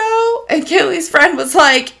serious right now? And Kaylee's friend was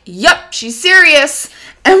like, yep, she's serious.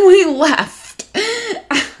 And we left.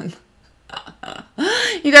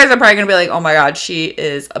 You guys are probably going to be like, oh my God, she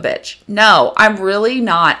is a bitch. No, I'm really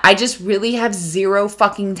not. I just really have zero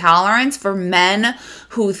fucking tolerance for men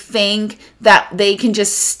who think that they can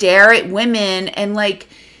just stare at women and like,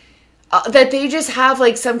 that they just have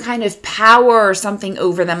like some kind of power or something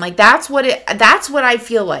over them. Like that's what I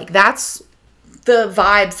feel like. That's the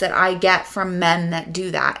vibes that I get from men that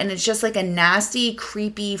do that. And it's just like a nasty,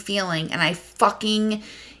 creepy feeling. And I fucking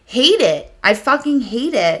hate it.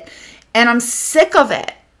 And I'm sick of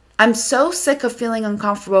it. I'm so sick of feeling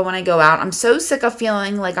uncomfortable when I go out. I'm so sick of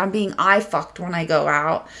feeling like I'm being eye fucked when I go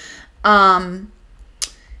out.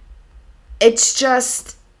 It's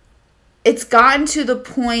just, it's gotten to the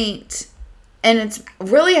point, and it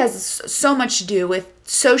really has so much to do with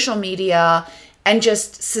social media and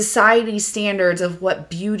just society standards of what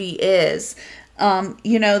beauty is.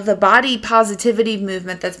 The body positivity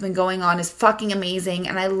movement that's been going on is fucking amazing.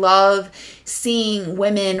 And I love seeing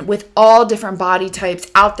women with all different body types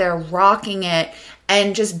out there rocking it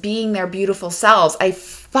and just being their beautiful selves. I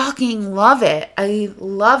fucking love it. I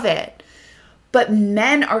love it. But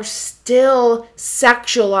men are still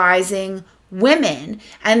sexualizing women.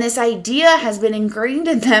 And this idea has been ingrained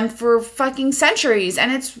in them for fucking centuries.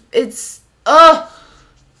 And it's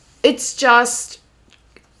just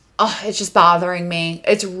bothering me.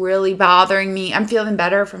 It's really bothering me. I'm feeling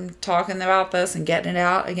better from talking about this and getting it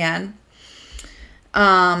out again.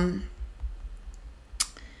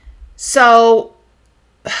 So,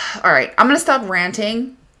 all right, I'm going to stop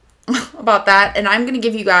ranting about that. And I'm going to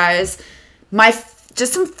give you guys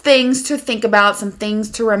just some things to think about, some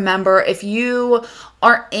things to remember if you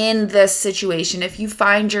are in this situation, if you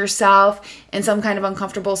find yourself in some kind of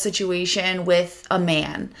uncomfortable situation with a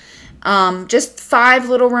man. Just 5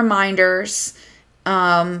 little reminders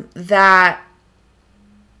that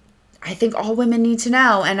I think all women need to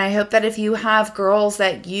know. And I hope that if you have girls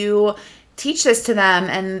that you teach this to them.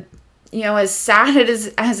 And, as sad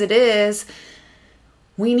as it is,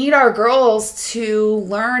 we need our girls to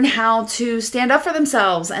learn how to stand up for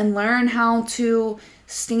themselves and learn how to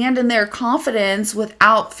stand in their confidence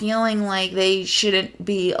without feeling like they shouldn't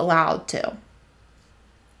be allowed to.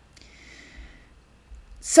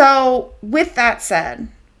 So, with that said,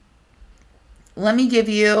 let me give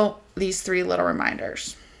you these 3 little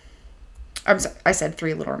reminders. I'm sorry, I said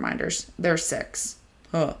 3 little reminders. There's 6.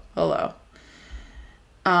 Oh, hello.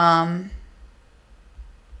 I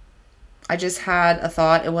just had a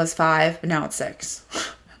thought. It was 5, but now it's 6.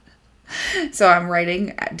 So I'm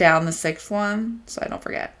writing down the 6th one so I don't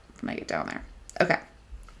forget when I get down there. Okay.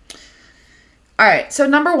 All right. So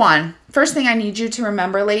number 1, first thing I need you to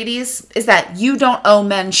remember, ladies, is that you don't owe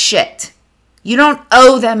men shit. You don't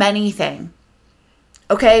owe them anything.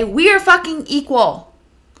 Okay? We are fucking equal.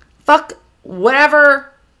 Fuck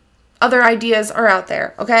whatever other ideas are out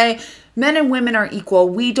there. Okay? Men and women are equal.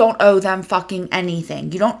 We don't owe them fucking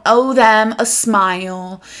anything. You don't owe them a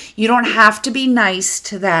smile. You don't have to be nice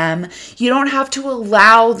to them. You don't have to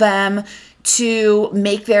allow them to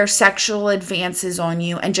make their sexual advances on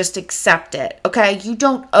you and just accept it. Okay? You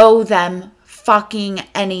don't owe them fucking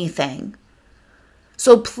anything.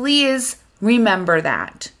 So please remember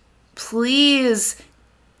that. Please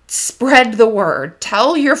spread the word.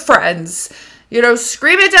 Tell your friends.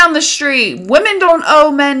 Scream it down the street. Women don't owe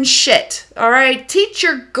men shit. All right? Teach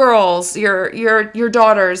your girls, your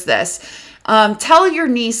daughters this. Tell your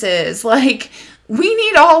nieces. We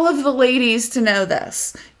need all of the ladies to know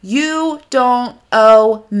this. You don't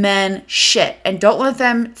owe men shit. And don't let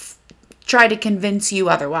them try to convince you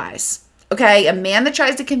otherwise. Okay? A man that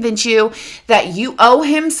tries to convince you that you owe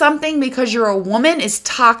him something because you're a woman is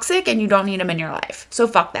toxic and you don't need him in your life. So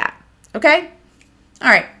fuck that. Okay? All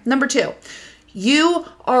right. Number 2. You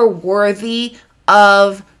are worthy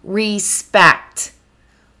of respect.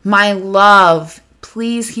 My love,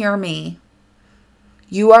 please hear me.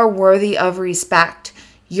 You are worthy of respect.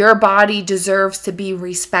 Your body deserves to be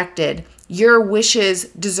respected. Your wishes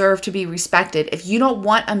deserve to be respected. If you don't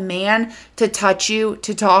want a man to touch you,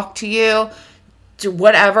 to talk to you, to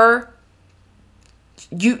whatever,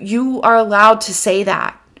 you are allowed to say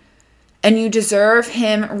that. And you deserve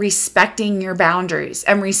him respecting your boundaries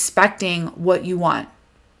and respecting what you want.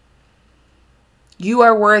 You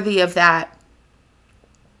are worthy of that.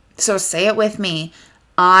 So say it with me.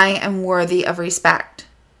 I am worthy of respect.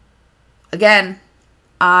 Again,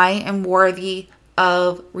 I am worthy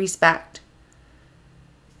of respect.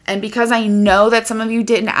 And because I know that some of you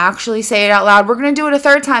didn't actually say it out loud, we're going to do it a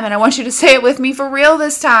 3rd time. And I want you to say it with me for real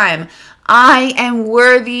this time. I am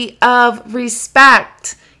worthy of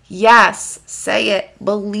respect. Yes, say it,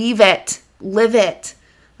 believe it, live it.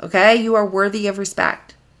 Okay? You are worthy of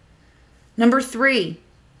respect. Number 3,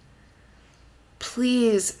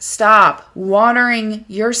 please stop watering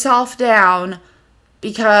yourself down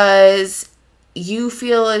because you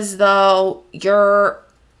feel as though you're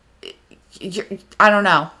I don't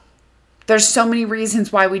know. There's so many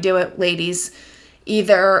reasons why we do it, ladies.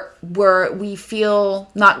 Either we feel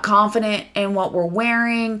not confident in what we're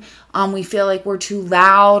wearing. We feel like we're too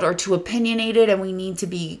loud or too opinionated and we need to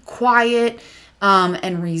be quiet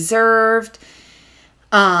and reserved.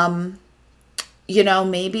 You know,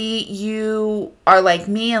 maybe you are like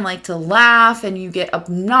me and like to laugh and you get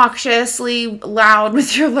obnoxiously loud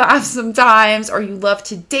with your laugh sometimes, or you love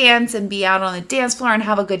to dance and be out on the dance floor and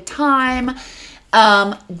have a good time.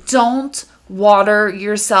 Don't water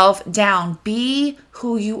yourself down. Be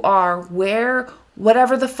who you are. Wear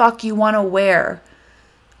whatever the fuck you want to wear.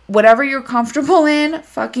 Whatever you're comfortable in,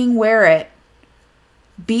 fucking wear it.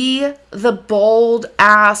 Be the bold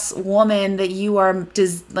ass woman that you are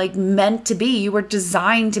meant to be. You were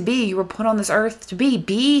designed to be. You were put on this earth to be.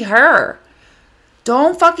 Be her.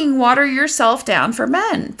 Don't fucking water yourself down for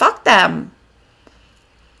men. Fuck them.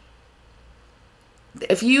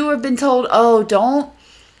 If you have been told, oh, don't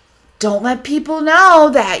let people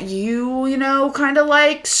know that you know, kind of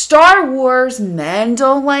like Star Wars. Men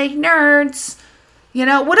don't like nerds. You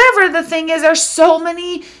know, whatever the thing is, there's so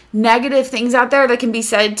many negative things out there that can be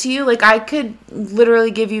said to you. Like, I could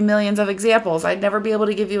literally give you millions of examples. I'd never be able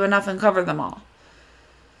to give you enough and cover them all.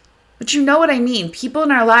 But you know what I mean? People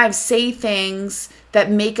in our lives say things that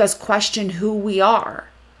make us question who we are.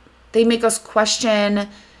 They make us question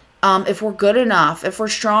if we're good enough, if we're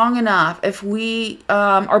strong enough, if we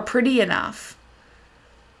are pretty enough.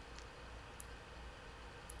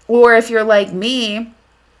 Or if you're like me,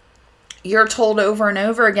 you're told over and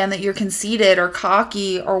over again that you're conceited or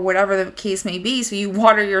cocky or whatever the case may be. So you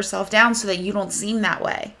water yourself down so that you don't seem that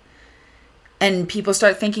way. And people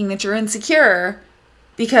start thinking that you're insecure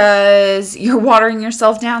because you're watering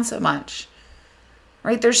yourself down so much.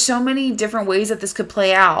 Right? There's so many different ways that this could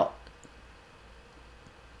play out.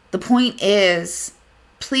 The point is,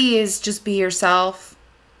 please just be yourself.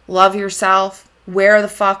 Love yourself. Wear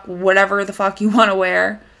whatever the fuck you want to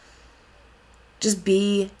wear. Just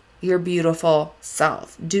be your beautiful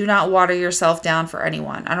self. Do not water yourself down for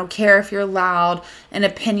anyone. I don't care if you're loud and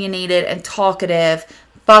opinionated and talkative.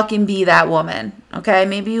 Fucking be that woman. Okay?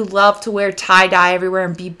 Maybe you love to wear tie-dye everywhere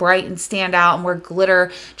and be bright and stand out and wear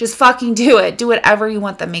glitter. Just fucking do it. Do whatever you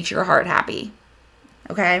want that makes your heart happy.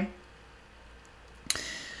 Okay?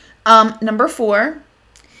 Number 4.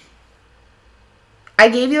 I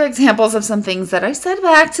gave you examples of some things that I said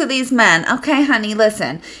back to these men. Okay, honey,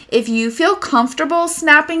 listen. If you feel comfortable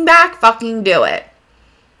snapping back, fucking do it.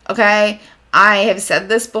 Okay? I have said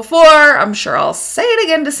this before. I'm sure I'll say it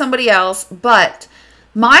again to somebody else. But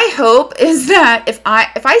my hope is that if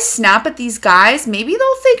I snap at these guys, maybe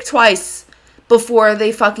they'll think twice before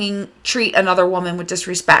they fucking treat another woman with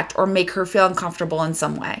disrespect or make her feel uncomfortable in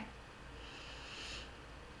some way.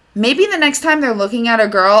 Maybe the next time they're looking at a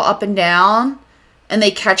girl up and down and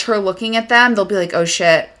they catch her looking at them, they'll be like, oh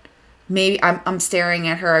shit, maybe I'm staring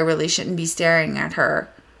at her. I really shouldn't be staring at her.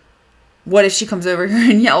 What if she comes over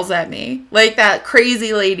here and yells at me like that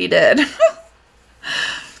crazy lady did?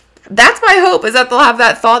 That's my hope, is that they'll have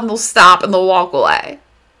that thought and they'll stop and they'll walk away.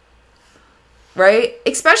 Right?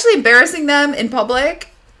 Especially embarrassing them in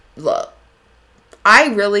public. Look, I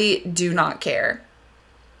really do not care.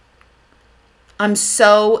 I'm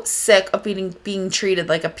so sick of being treated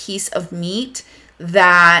like a piece of meat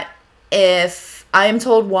that if I am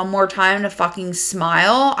told one more time to fucking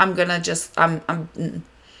smile, I'm gonna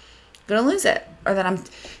lose it. Or that I'm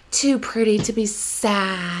too pretty to be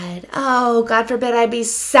sad. Oh, God forbid I be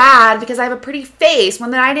sad because I have a pretty face. One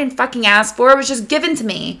that I didn't fucking ask for. It was just given to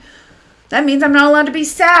me. That means I'm not allowed to be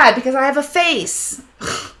sad because I have a face.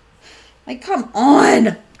 Like, come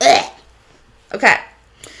on. Ugh. Okay.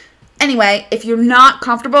 Anyway, if you're not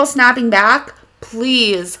comfortable snapping back,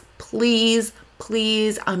 please, please,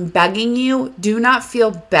 please, I'm begging you, do not feel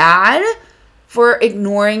bad for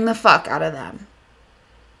ignoring the fuck out of them.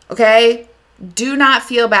 Okay? Do not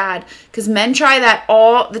feel bad, because men try that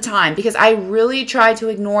all the time, because I really try to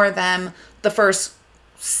ignore them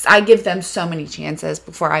I give them so many chances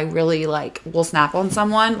before I really will snap on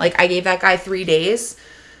someone. Like, I gave that guy 3 days.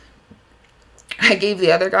 I gave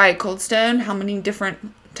the other guy at Cold Stone how many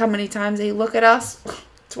times they look at us?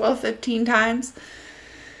 12, 15 times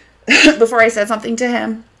before I said something to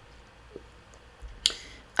him.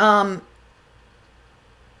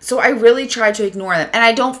 So I really try to ignore them, and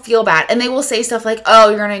I don't feel bad. And they will say stuff like, oh,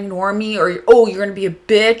 you're going to ignore me, or, oh, you're going to be a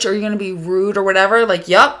bitch, or you're going to be rude, or whatever. Like,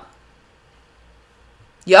 yup,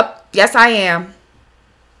 yes, I am.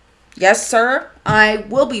 Yes, sir, I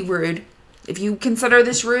will be rude. If you consider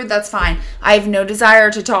this rude, that's fine. I have no desire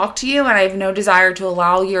to talk to you, and I have no desire to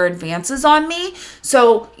allow your advances on me.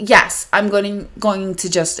 So, yes, I'm going to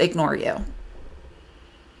just ignore you.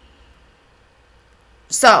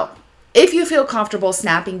 So, if you feel comfortable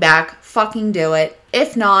snapping back, fucking do it.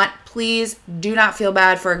 If not, please do not feel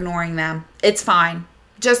bad for ignoring them. It's fine.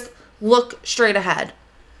 Just look straight ahead.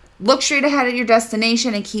 Look straight ahead at your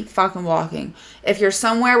destination and keep fucking walking. If you're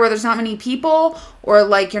somewhere where there's not many people, or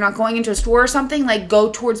like you're not going into a store or something, like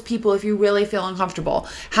go towards people if you really feel uncomfortable.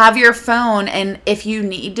 Have your phone, and if you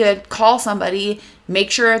need to call somebody,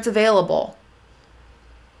 make sure it's available.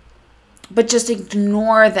 But just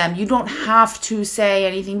ignore them. You don't have to say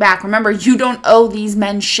anything back. Remember, you don't owe these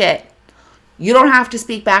men shit. You don't have to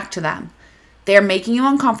speak back to them. They're making you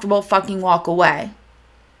uncomfortable. Fucking walk away.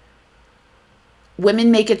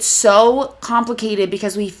 Women make it so complicated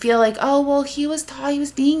because we feel like, oh, well, he was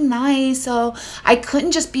being nice, so I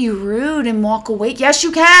couldn't just be rude and walk away. Yes,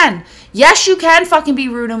 you can. Yes, you can fucking be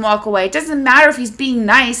rude and walk away. It doesn't matter if he's being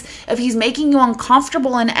nice. If he's making you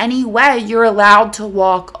uncomfortable in any way, you're allowed to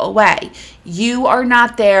walk away. You are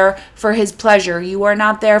not there for his pleasure. You are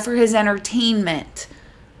not there for his entertainment.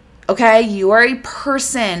 Okay? You are a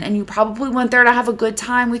person, and you probably went there to have a good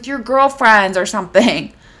time with your girlfriends or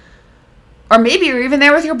something. Or maybe you're even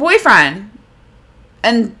there with your boyfriend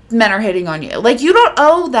and men are hitting on you. Like, you don't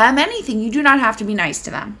owe them anything. You do not have to be nice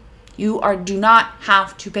to them. You do not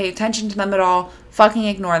have to pay attention to them at all. Fucking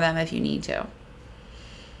ignore them if you need to.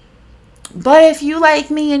 But if you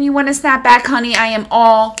like me and you want to snap back, honey, I am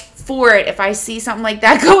all for it. If I see something like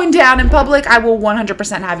that going down in public, I will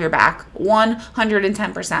 100% have your back.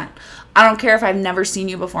 110%. I don't care if I've never seen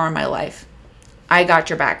you before in my life. I got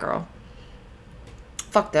your back, girl.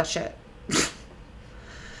 Fuck that shit.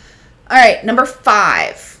 All right, number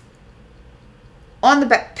 5. On the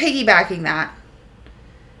piggybacking that,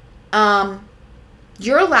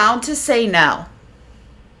 you're allowed to say no.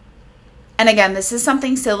 And again, this is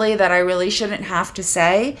something silly that I really shouldn't have to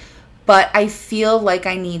say, but I feel like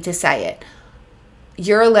I need to say it.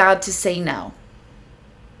 You're allowed to say no.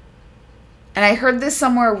 And I heard this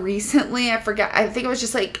somewhere recently. I forget. I think it was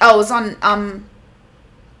just like, it was on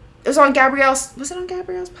Gabrielle's. Was it on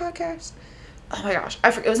Gabrielle's podcast? Oh my gosh.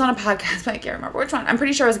 I forget. It was on a podcast, but I can't remember which one. I'm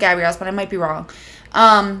pretty sure it was Gabrielle's, but I might be wrong.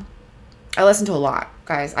 I listen to a lot,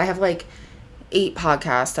 guys. I have like 8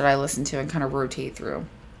 podcasts that I listen to and kind of rotate through.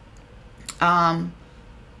 But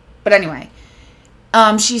anyway,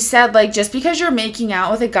 she said, like, just because you're making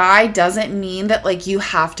out with a guy doesn't mean that, like, you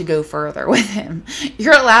have to go further with him.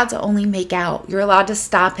 You're allowed to only make out. You're allowed to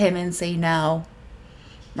stop him and say no.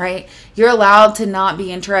 Right? You're allowed to not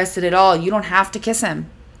be interested at all. You don't have to kiss him.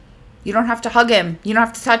 You don't have to hug him. You don't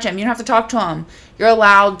have to touch him. You don't have to talk to him. You're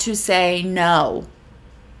allowed to say no.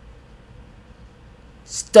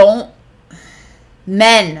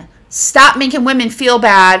 Men, stop making women feel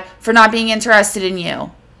bad for not being interested in you.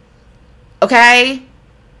 Okay?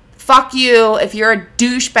 Fuck you if you're a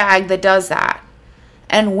douchebag that does that.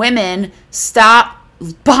 And women, stop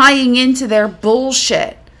buying into their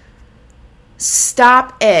bullshit.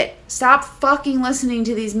 Stop it. Stop fucking listening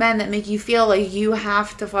to these men that make you feel like you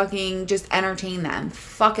have to fucking just entertain them.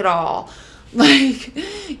 Fuck it all. Like,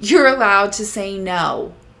 you're allowed to say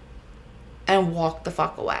no and walk the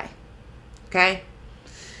fuck away. Okay?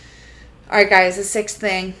 Alright, guys, the sixth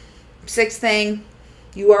thing.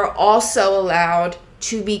 You are also allowed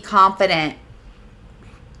to be confident.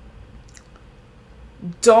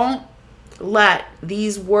 Don't let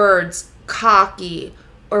these words cocky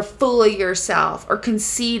or full of yourself or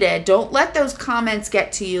conceited. Don't let those comments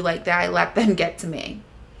get to you like that I let them get to me.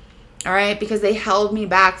 All right? Because they held me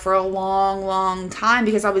back for a long, long time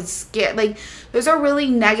because I was scared. Like, those are really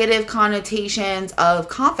negative connotations of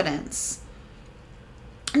confidence.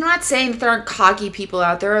 I'm not saying that there aren't cocky people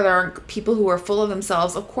out there. There aren't people who are full of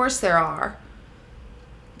themselves. Of course there are.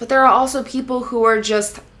 But there are also people who are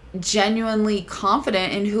just genuinely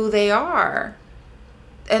confident in who they are.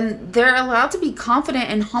 And they're allowed to be confident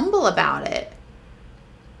and humble about it.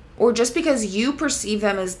 Or just because you perceive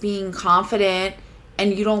them as being confident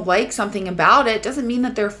and you don't like something about it doesn't mean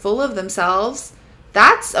that they're full of themselves.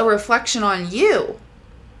 That's a reflection on you.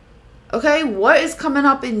 Okay, what is coming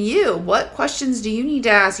up in you? What questions do you need to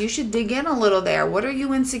ask? You should dig in a little there. What are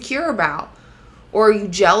you insecure about? Or are you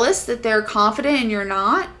jealous that they're confident and you're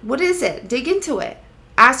not? What is it? Dig into it.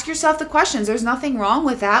 Ask yourself the questions. There's nothing wrong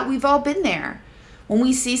with that. We've all been there. When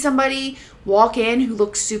we see somebody walk in who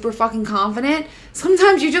looks super fucking confident,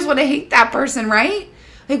 sometimes you just want to hate that person, right?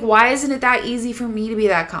 Like, why isn't it that easy for me to be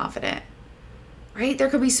that confident? Right? There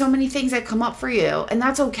could be so many things that come up for you, and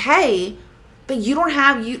that's okay. But you're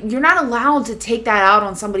not allowed to take that out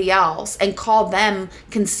on somebody else and call them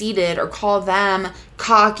conceited or call them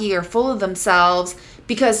cocky or full of themselves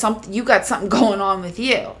because you got something going on with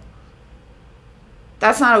you.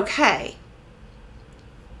 That's not okay.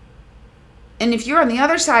 And if you're on the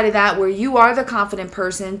other side of that, where you are the confident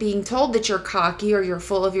person being told that you're cocky or you're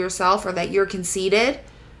full of yourself or that you're conceited,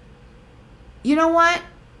 you know what?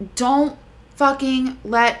 Don't fucking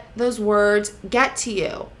let those words get to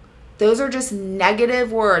you. Those are just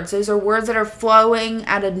negative words. Those are words that are flowing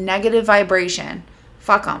at a negative vibration.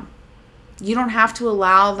 Fuck them. You don't have to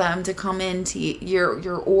allow them to come into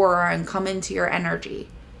your aura and come into your energy.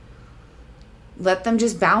 Let them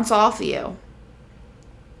just bounce off of you.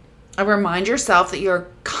 And remind yourself that you're a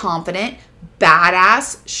confident,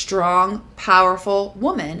 badass, strong, powerful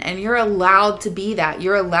woman. And you're allowed to be that.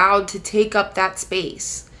 You're allowed to take up that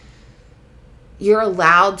space. You're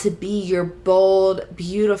allowed to be your bold,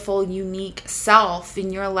 beautiful, unique self.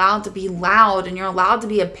 And you're allowed to be loud. And you're allowed to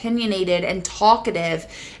be opinionated and talkative.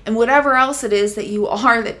 And whatever else it is that you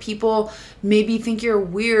are that people maybe think you're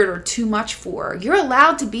weird or too much for. You're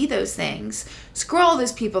allowed to be those things. Screw all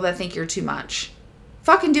those people that think you're too much.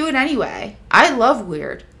 Fucking do it anyway. I love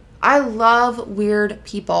weird. I love weird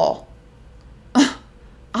people.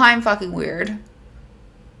 I'm fucking weird.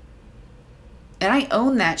 And I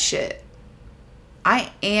own that shit.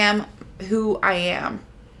 I am who I am.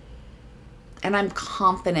 And I'm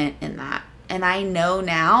confident in that. And I know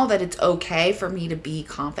now that it's okay for me to be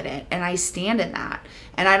confident. And I stand in that.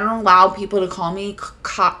 And I don't allow people to call me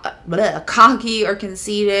cocky or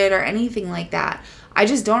conceited or anything like that. I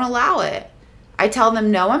just don't allow it. I tell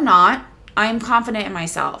them, no, I'm not. I'm confident in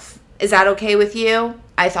myself. Is that okay with you?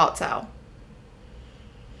 I thought so.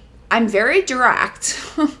 I'm very direct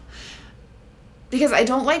because I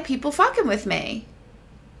don't like people fucking with me.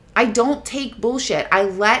 I don't take bullshit. I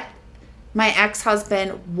let my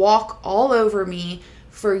ex-husband walk all over me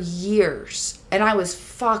for years, and I was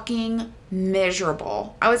fucking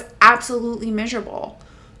miserable. I was absolutely miserable.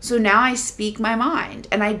 So now I speak my mind,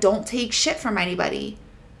 and I don't take shit from anybody.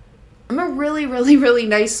 I'm a really, really, really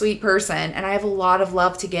nice, sweet person, and I have a lot of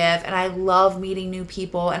love to give, and I love meeting new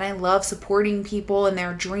people, and I love supporting people and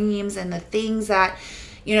their dreams and the things that,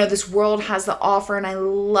 you know, this world has to offer, and I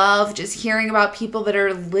love just hearing about people that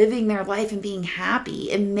are living their life and being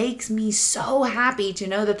happy. It makes me so happy to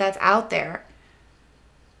know that that's out there.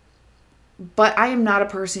 But I am not a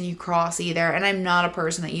person you cross either, and I'm not a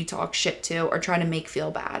person that you talk shit to or try to make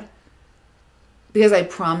feel bad. Because I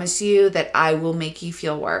promise you that I will make you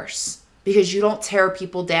feel worse. Because you don't tear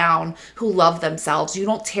people down who love themselves. You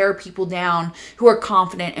don't tear people down who are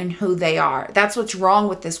confident in who they are. That's what's wrong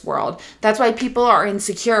with this world. That's why people are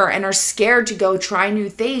insecure and are scared to go try new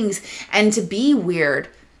things and to be weird.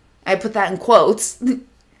 I put that in quotes.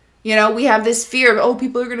 You know, we have this fear of, oh,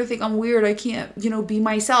 people are going to think I'm weird. I can't, be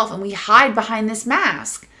myself. And we hide behind this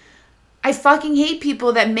mask. I fucking hate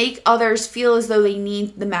people that make others feel as though they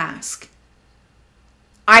need the mask.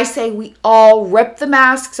 I say we all rip the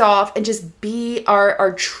masks off and just be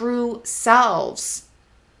our true selves.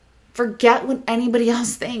 Forget what anybody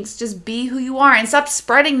else thinks. Just be who you are and stop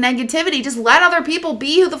spreading negativity. Just let other people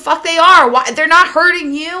be who the fuck they are. Why they're not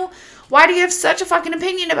hurting you? Why do you have such a fucking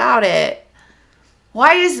opinion about it?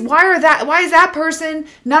 Why is that person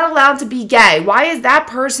not allowed to be gay? Why is that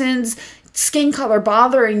person's skin color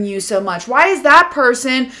bothering you so much? Why is that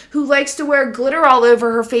person who likes to wear glitter all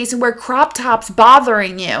over her face and wear crop tops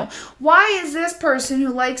bothering you? Why is this person who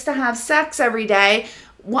likes to have sex every day,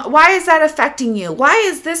 why is that affecting you? Why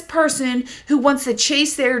is this person who wants to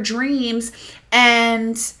chase their dreams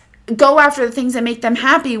and go after the things that make them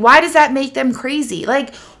happy, why does that make them crazy?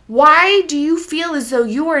 Like, why do you feel as though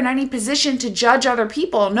you are in any position to judge other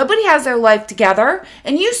people? Nobody has their life together,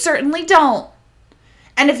 and you certainly don't.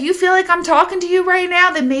 And if you feel like I'm talking to you right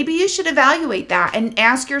now, then maybe you should evaluate that and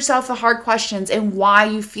ask yourself the hard questions and why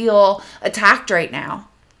you feel attacked right now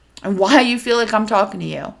and why you feel like I'm talking to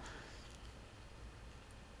you.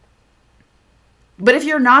 But if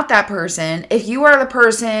you're not that person, if you are the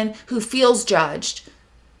person who feels judged,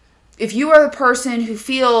 if you are the person who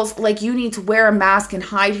feels like you need to wear a mask and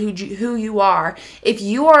hide who you are, if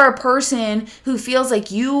you are a person who feels like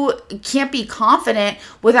you can't be confident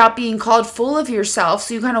without being called full of yourself,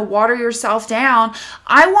 so you kind of water yourself down,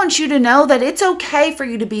 I want you to know that it's okay for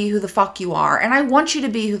you to be who the fuck you are. And I want you to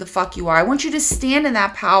be who the fuck you are. I want you to stand in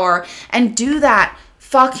that power and do that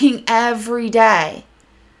fucking every day.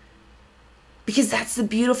 Because that's the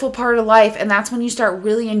beautiful part of life. And that's when you start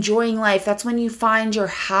really enjoying life. That's when you find your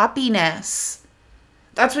happiness.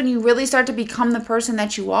 That's when you really start to become the person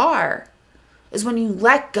that you are. Is when you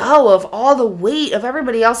let go of all the weight of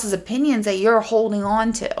everybody else's opinions that you're holding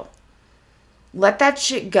on to. Let that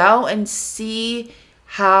shit go and see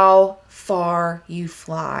how far you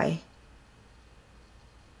fly.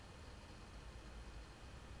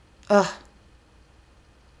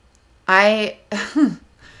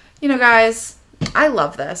 Guys, I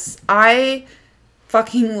love this. I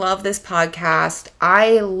fucking love this podcast.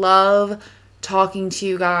 I love talking to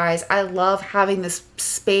you guys. I love having this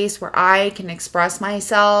space where I can express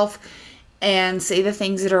myself and say the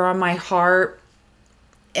things that are on my heart.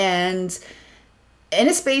 And in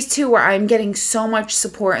a space too where I'm getting so much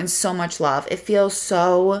support and so much love. It feels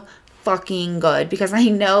so fucking good, because I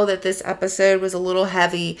know that this episode was a little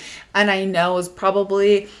heavy, and I know it was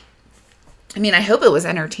probably, I mean, I hope it was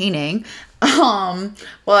entertaining.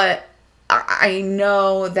 But I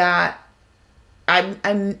know that I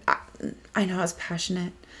know I was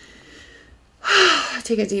passionate.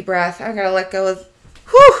 Take a deep breath. I gotta let go of,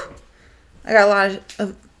 I got a lot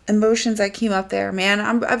of emotions that came up there,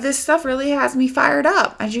 man. This stuff really has me fired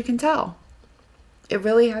up, as you can tell. It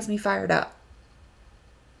really has me fired up.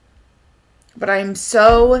 But I'm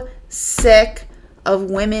so sick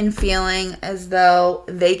of women feeling as though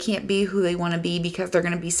they can't be who they want to be because they're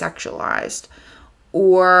going to be sexualized,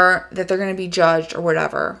 or that they're going to be judged, or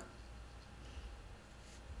whatever.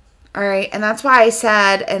 All right. And that's why I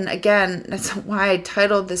said, and again, that's why I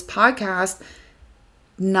titled this podcast,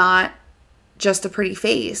 Not Just a Pretty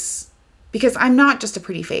Face. Because I'm not just a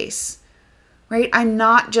pretty face, right? I'm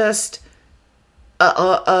not just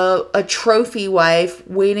a trophy wife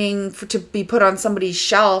waiting to be put on somebody's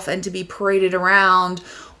shelf and to be paraded around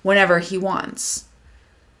whenever he wants.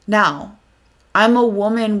 No. I'm a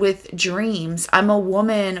woman with dreams. I'm a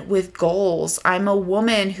woman with goals. I'm a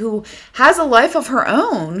woman who has a life of her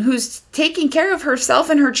own, who's taking care of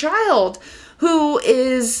herself and her child, who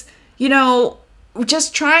is,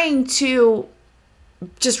 just trying to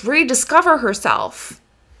just rediscover herself.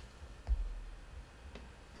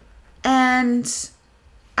 And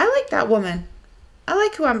I like that woman. I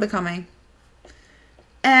like who I'm becoming.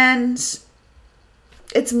 And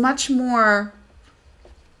it's much more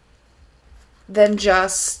than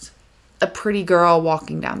just a pretty girl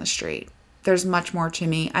walking down the street. There's much more to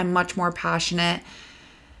me. I'm much more passionate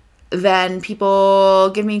than people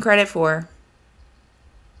give me credit for.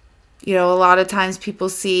 A lot of times people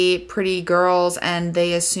see pretty girls and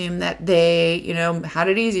they assume that they, had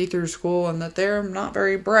it easy through school and that they're not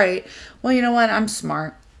very bright. Well, you know what? I'm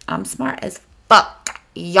smart. I'm smart as fuck,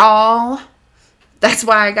 y'all. That's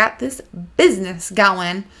why I got this business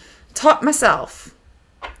going. Taught myself.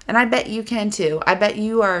 And I bet you can too. I bet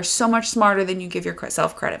you are so much smarter than you give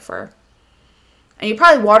yourself credit for. And you're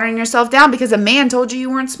probably watering yourself down because a man told you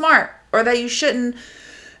weren't smart, or that you shouldn't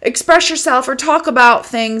express yourself or talk about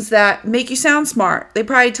things that make you sound smart. They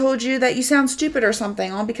probably told you that you sound stupid or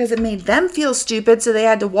something, all because it made them feel stupid, so they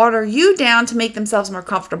had to water you down to make themselves more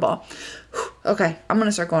comfortable. Okay, I'm going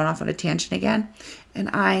to start going off on a tangent again, and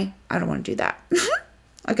I don't want to do that.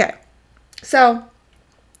 Okay, so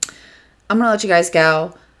I'm going to let you guys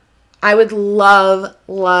go. I would love,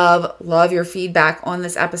 love, love your feedback on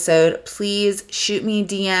this episode. Please shoot me a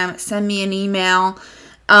DM, send me an email.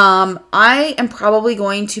 I am probably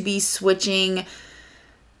going to be switching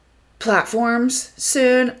platforms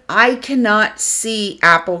soon. I cannot see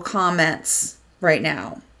Apple comments right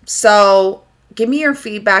now. So give me your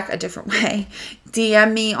feedback a different way.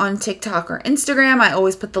 DM me on TikTok or Instagram. I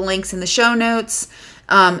always put the links in the show notes.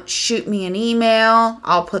 Shoot me an email.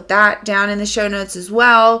 I'll put that down in the show notes as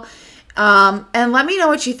well. And let me know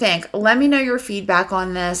what you think. Let me know your feedback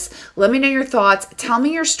on this. Let me know your thoughts. Tell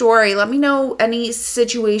me your story. Let me know any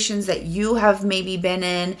situations that you have maybe been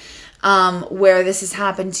in, where this has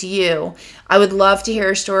happened to you. I would love to hear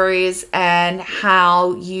your stories and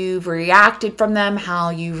how you've reacted from them, how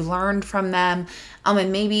you've learned from them,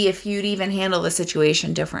 and maybe if you'd even handle the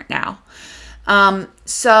situation different now.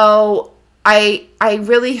 So I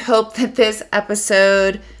really hope that this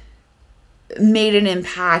episode made an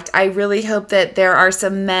impact. I really hope that there are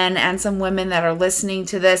some men and some women that are listening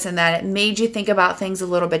to this and that it made you think about things a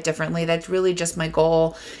little bit differently. That's really just my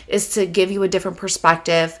goal, is to give you a different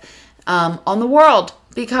perspective on the world,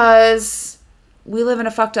 because we live in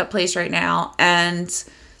a fucked up place right now, and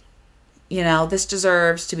this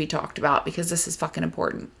deserves to be talked about because this is fucking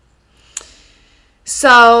important.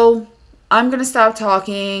 So I'm going to stop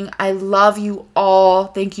talking. I love you all.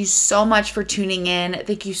 Thank you so much for tuning in.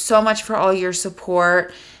 Thank you so much for all your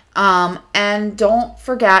support. And don't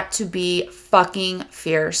forget to be fucking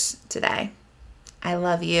fierce today. I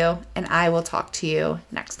love you, and I will talk to you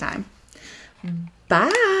next time.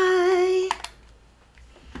 Bye.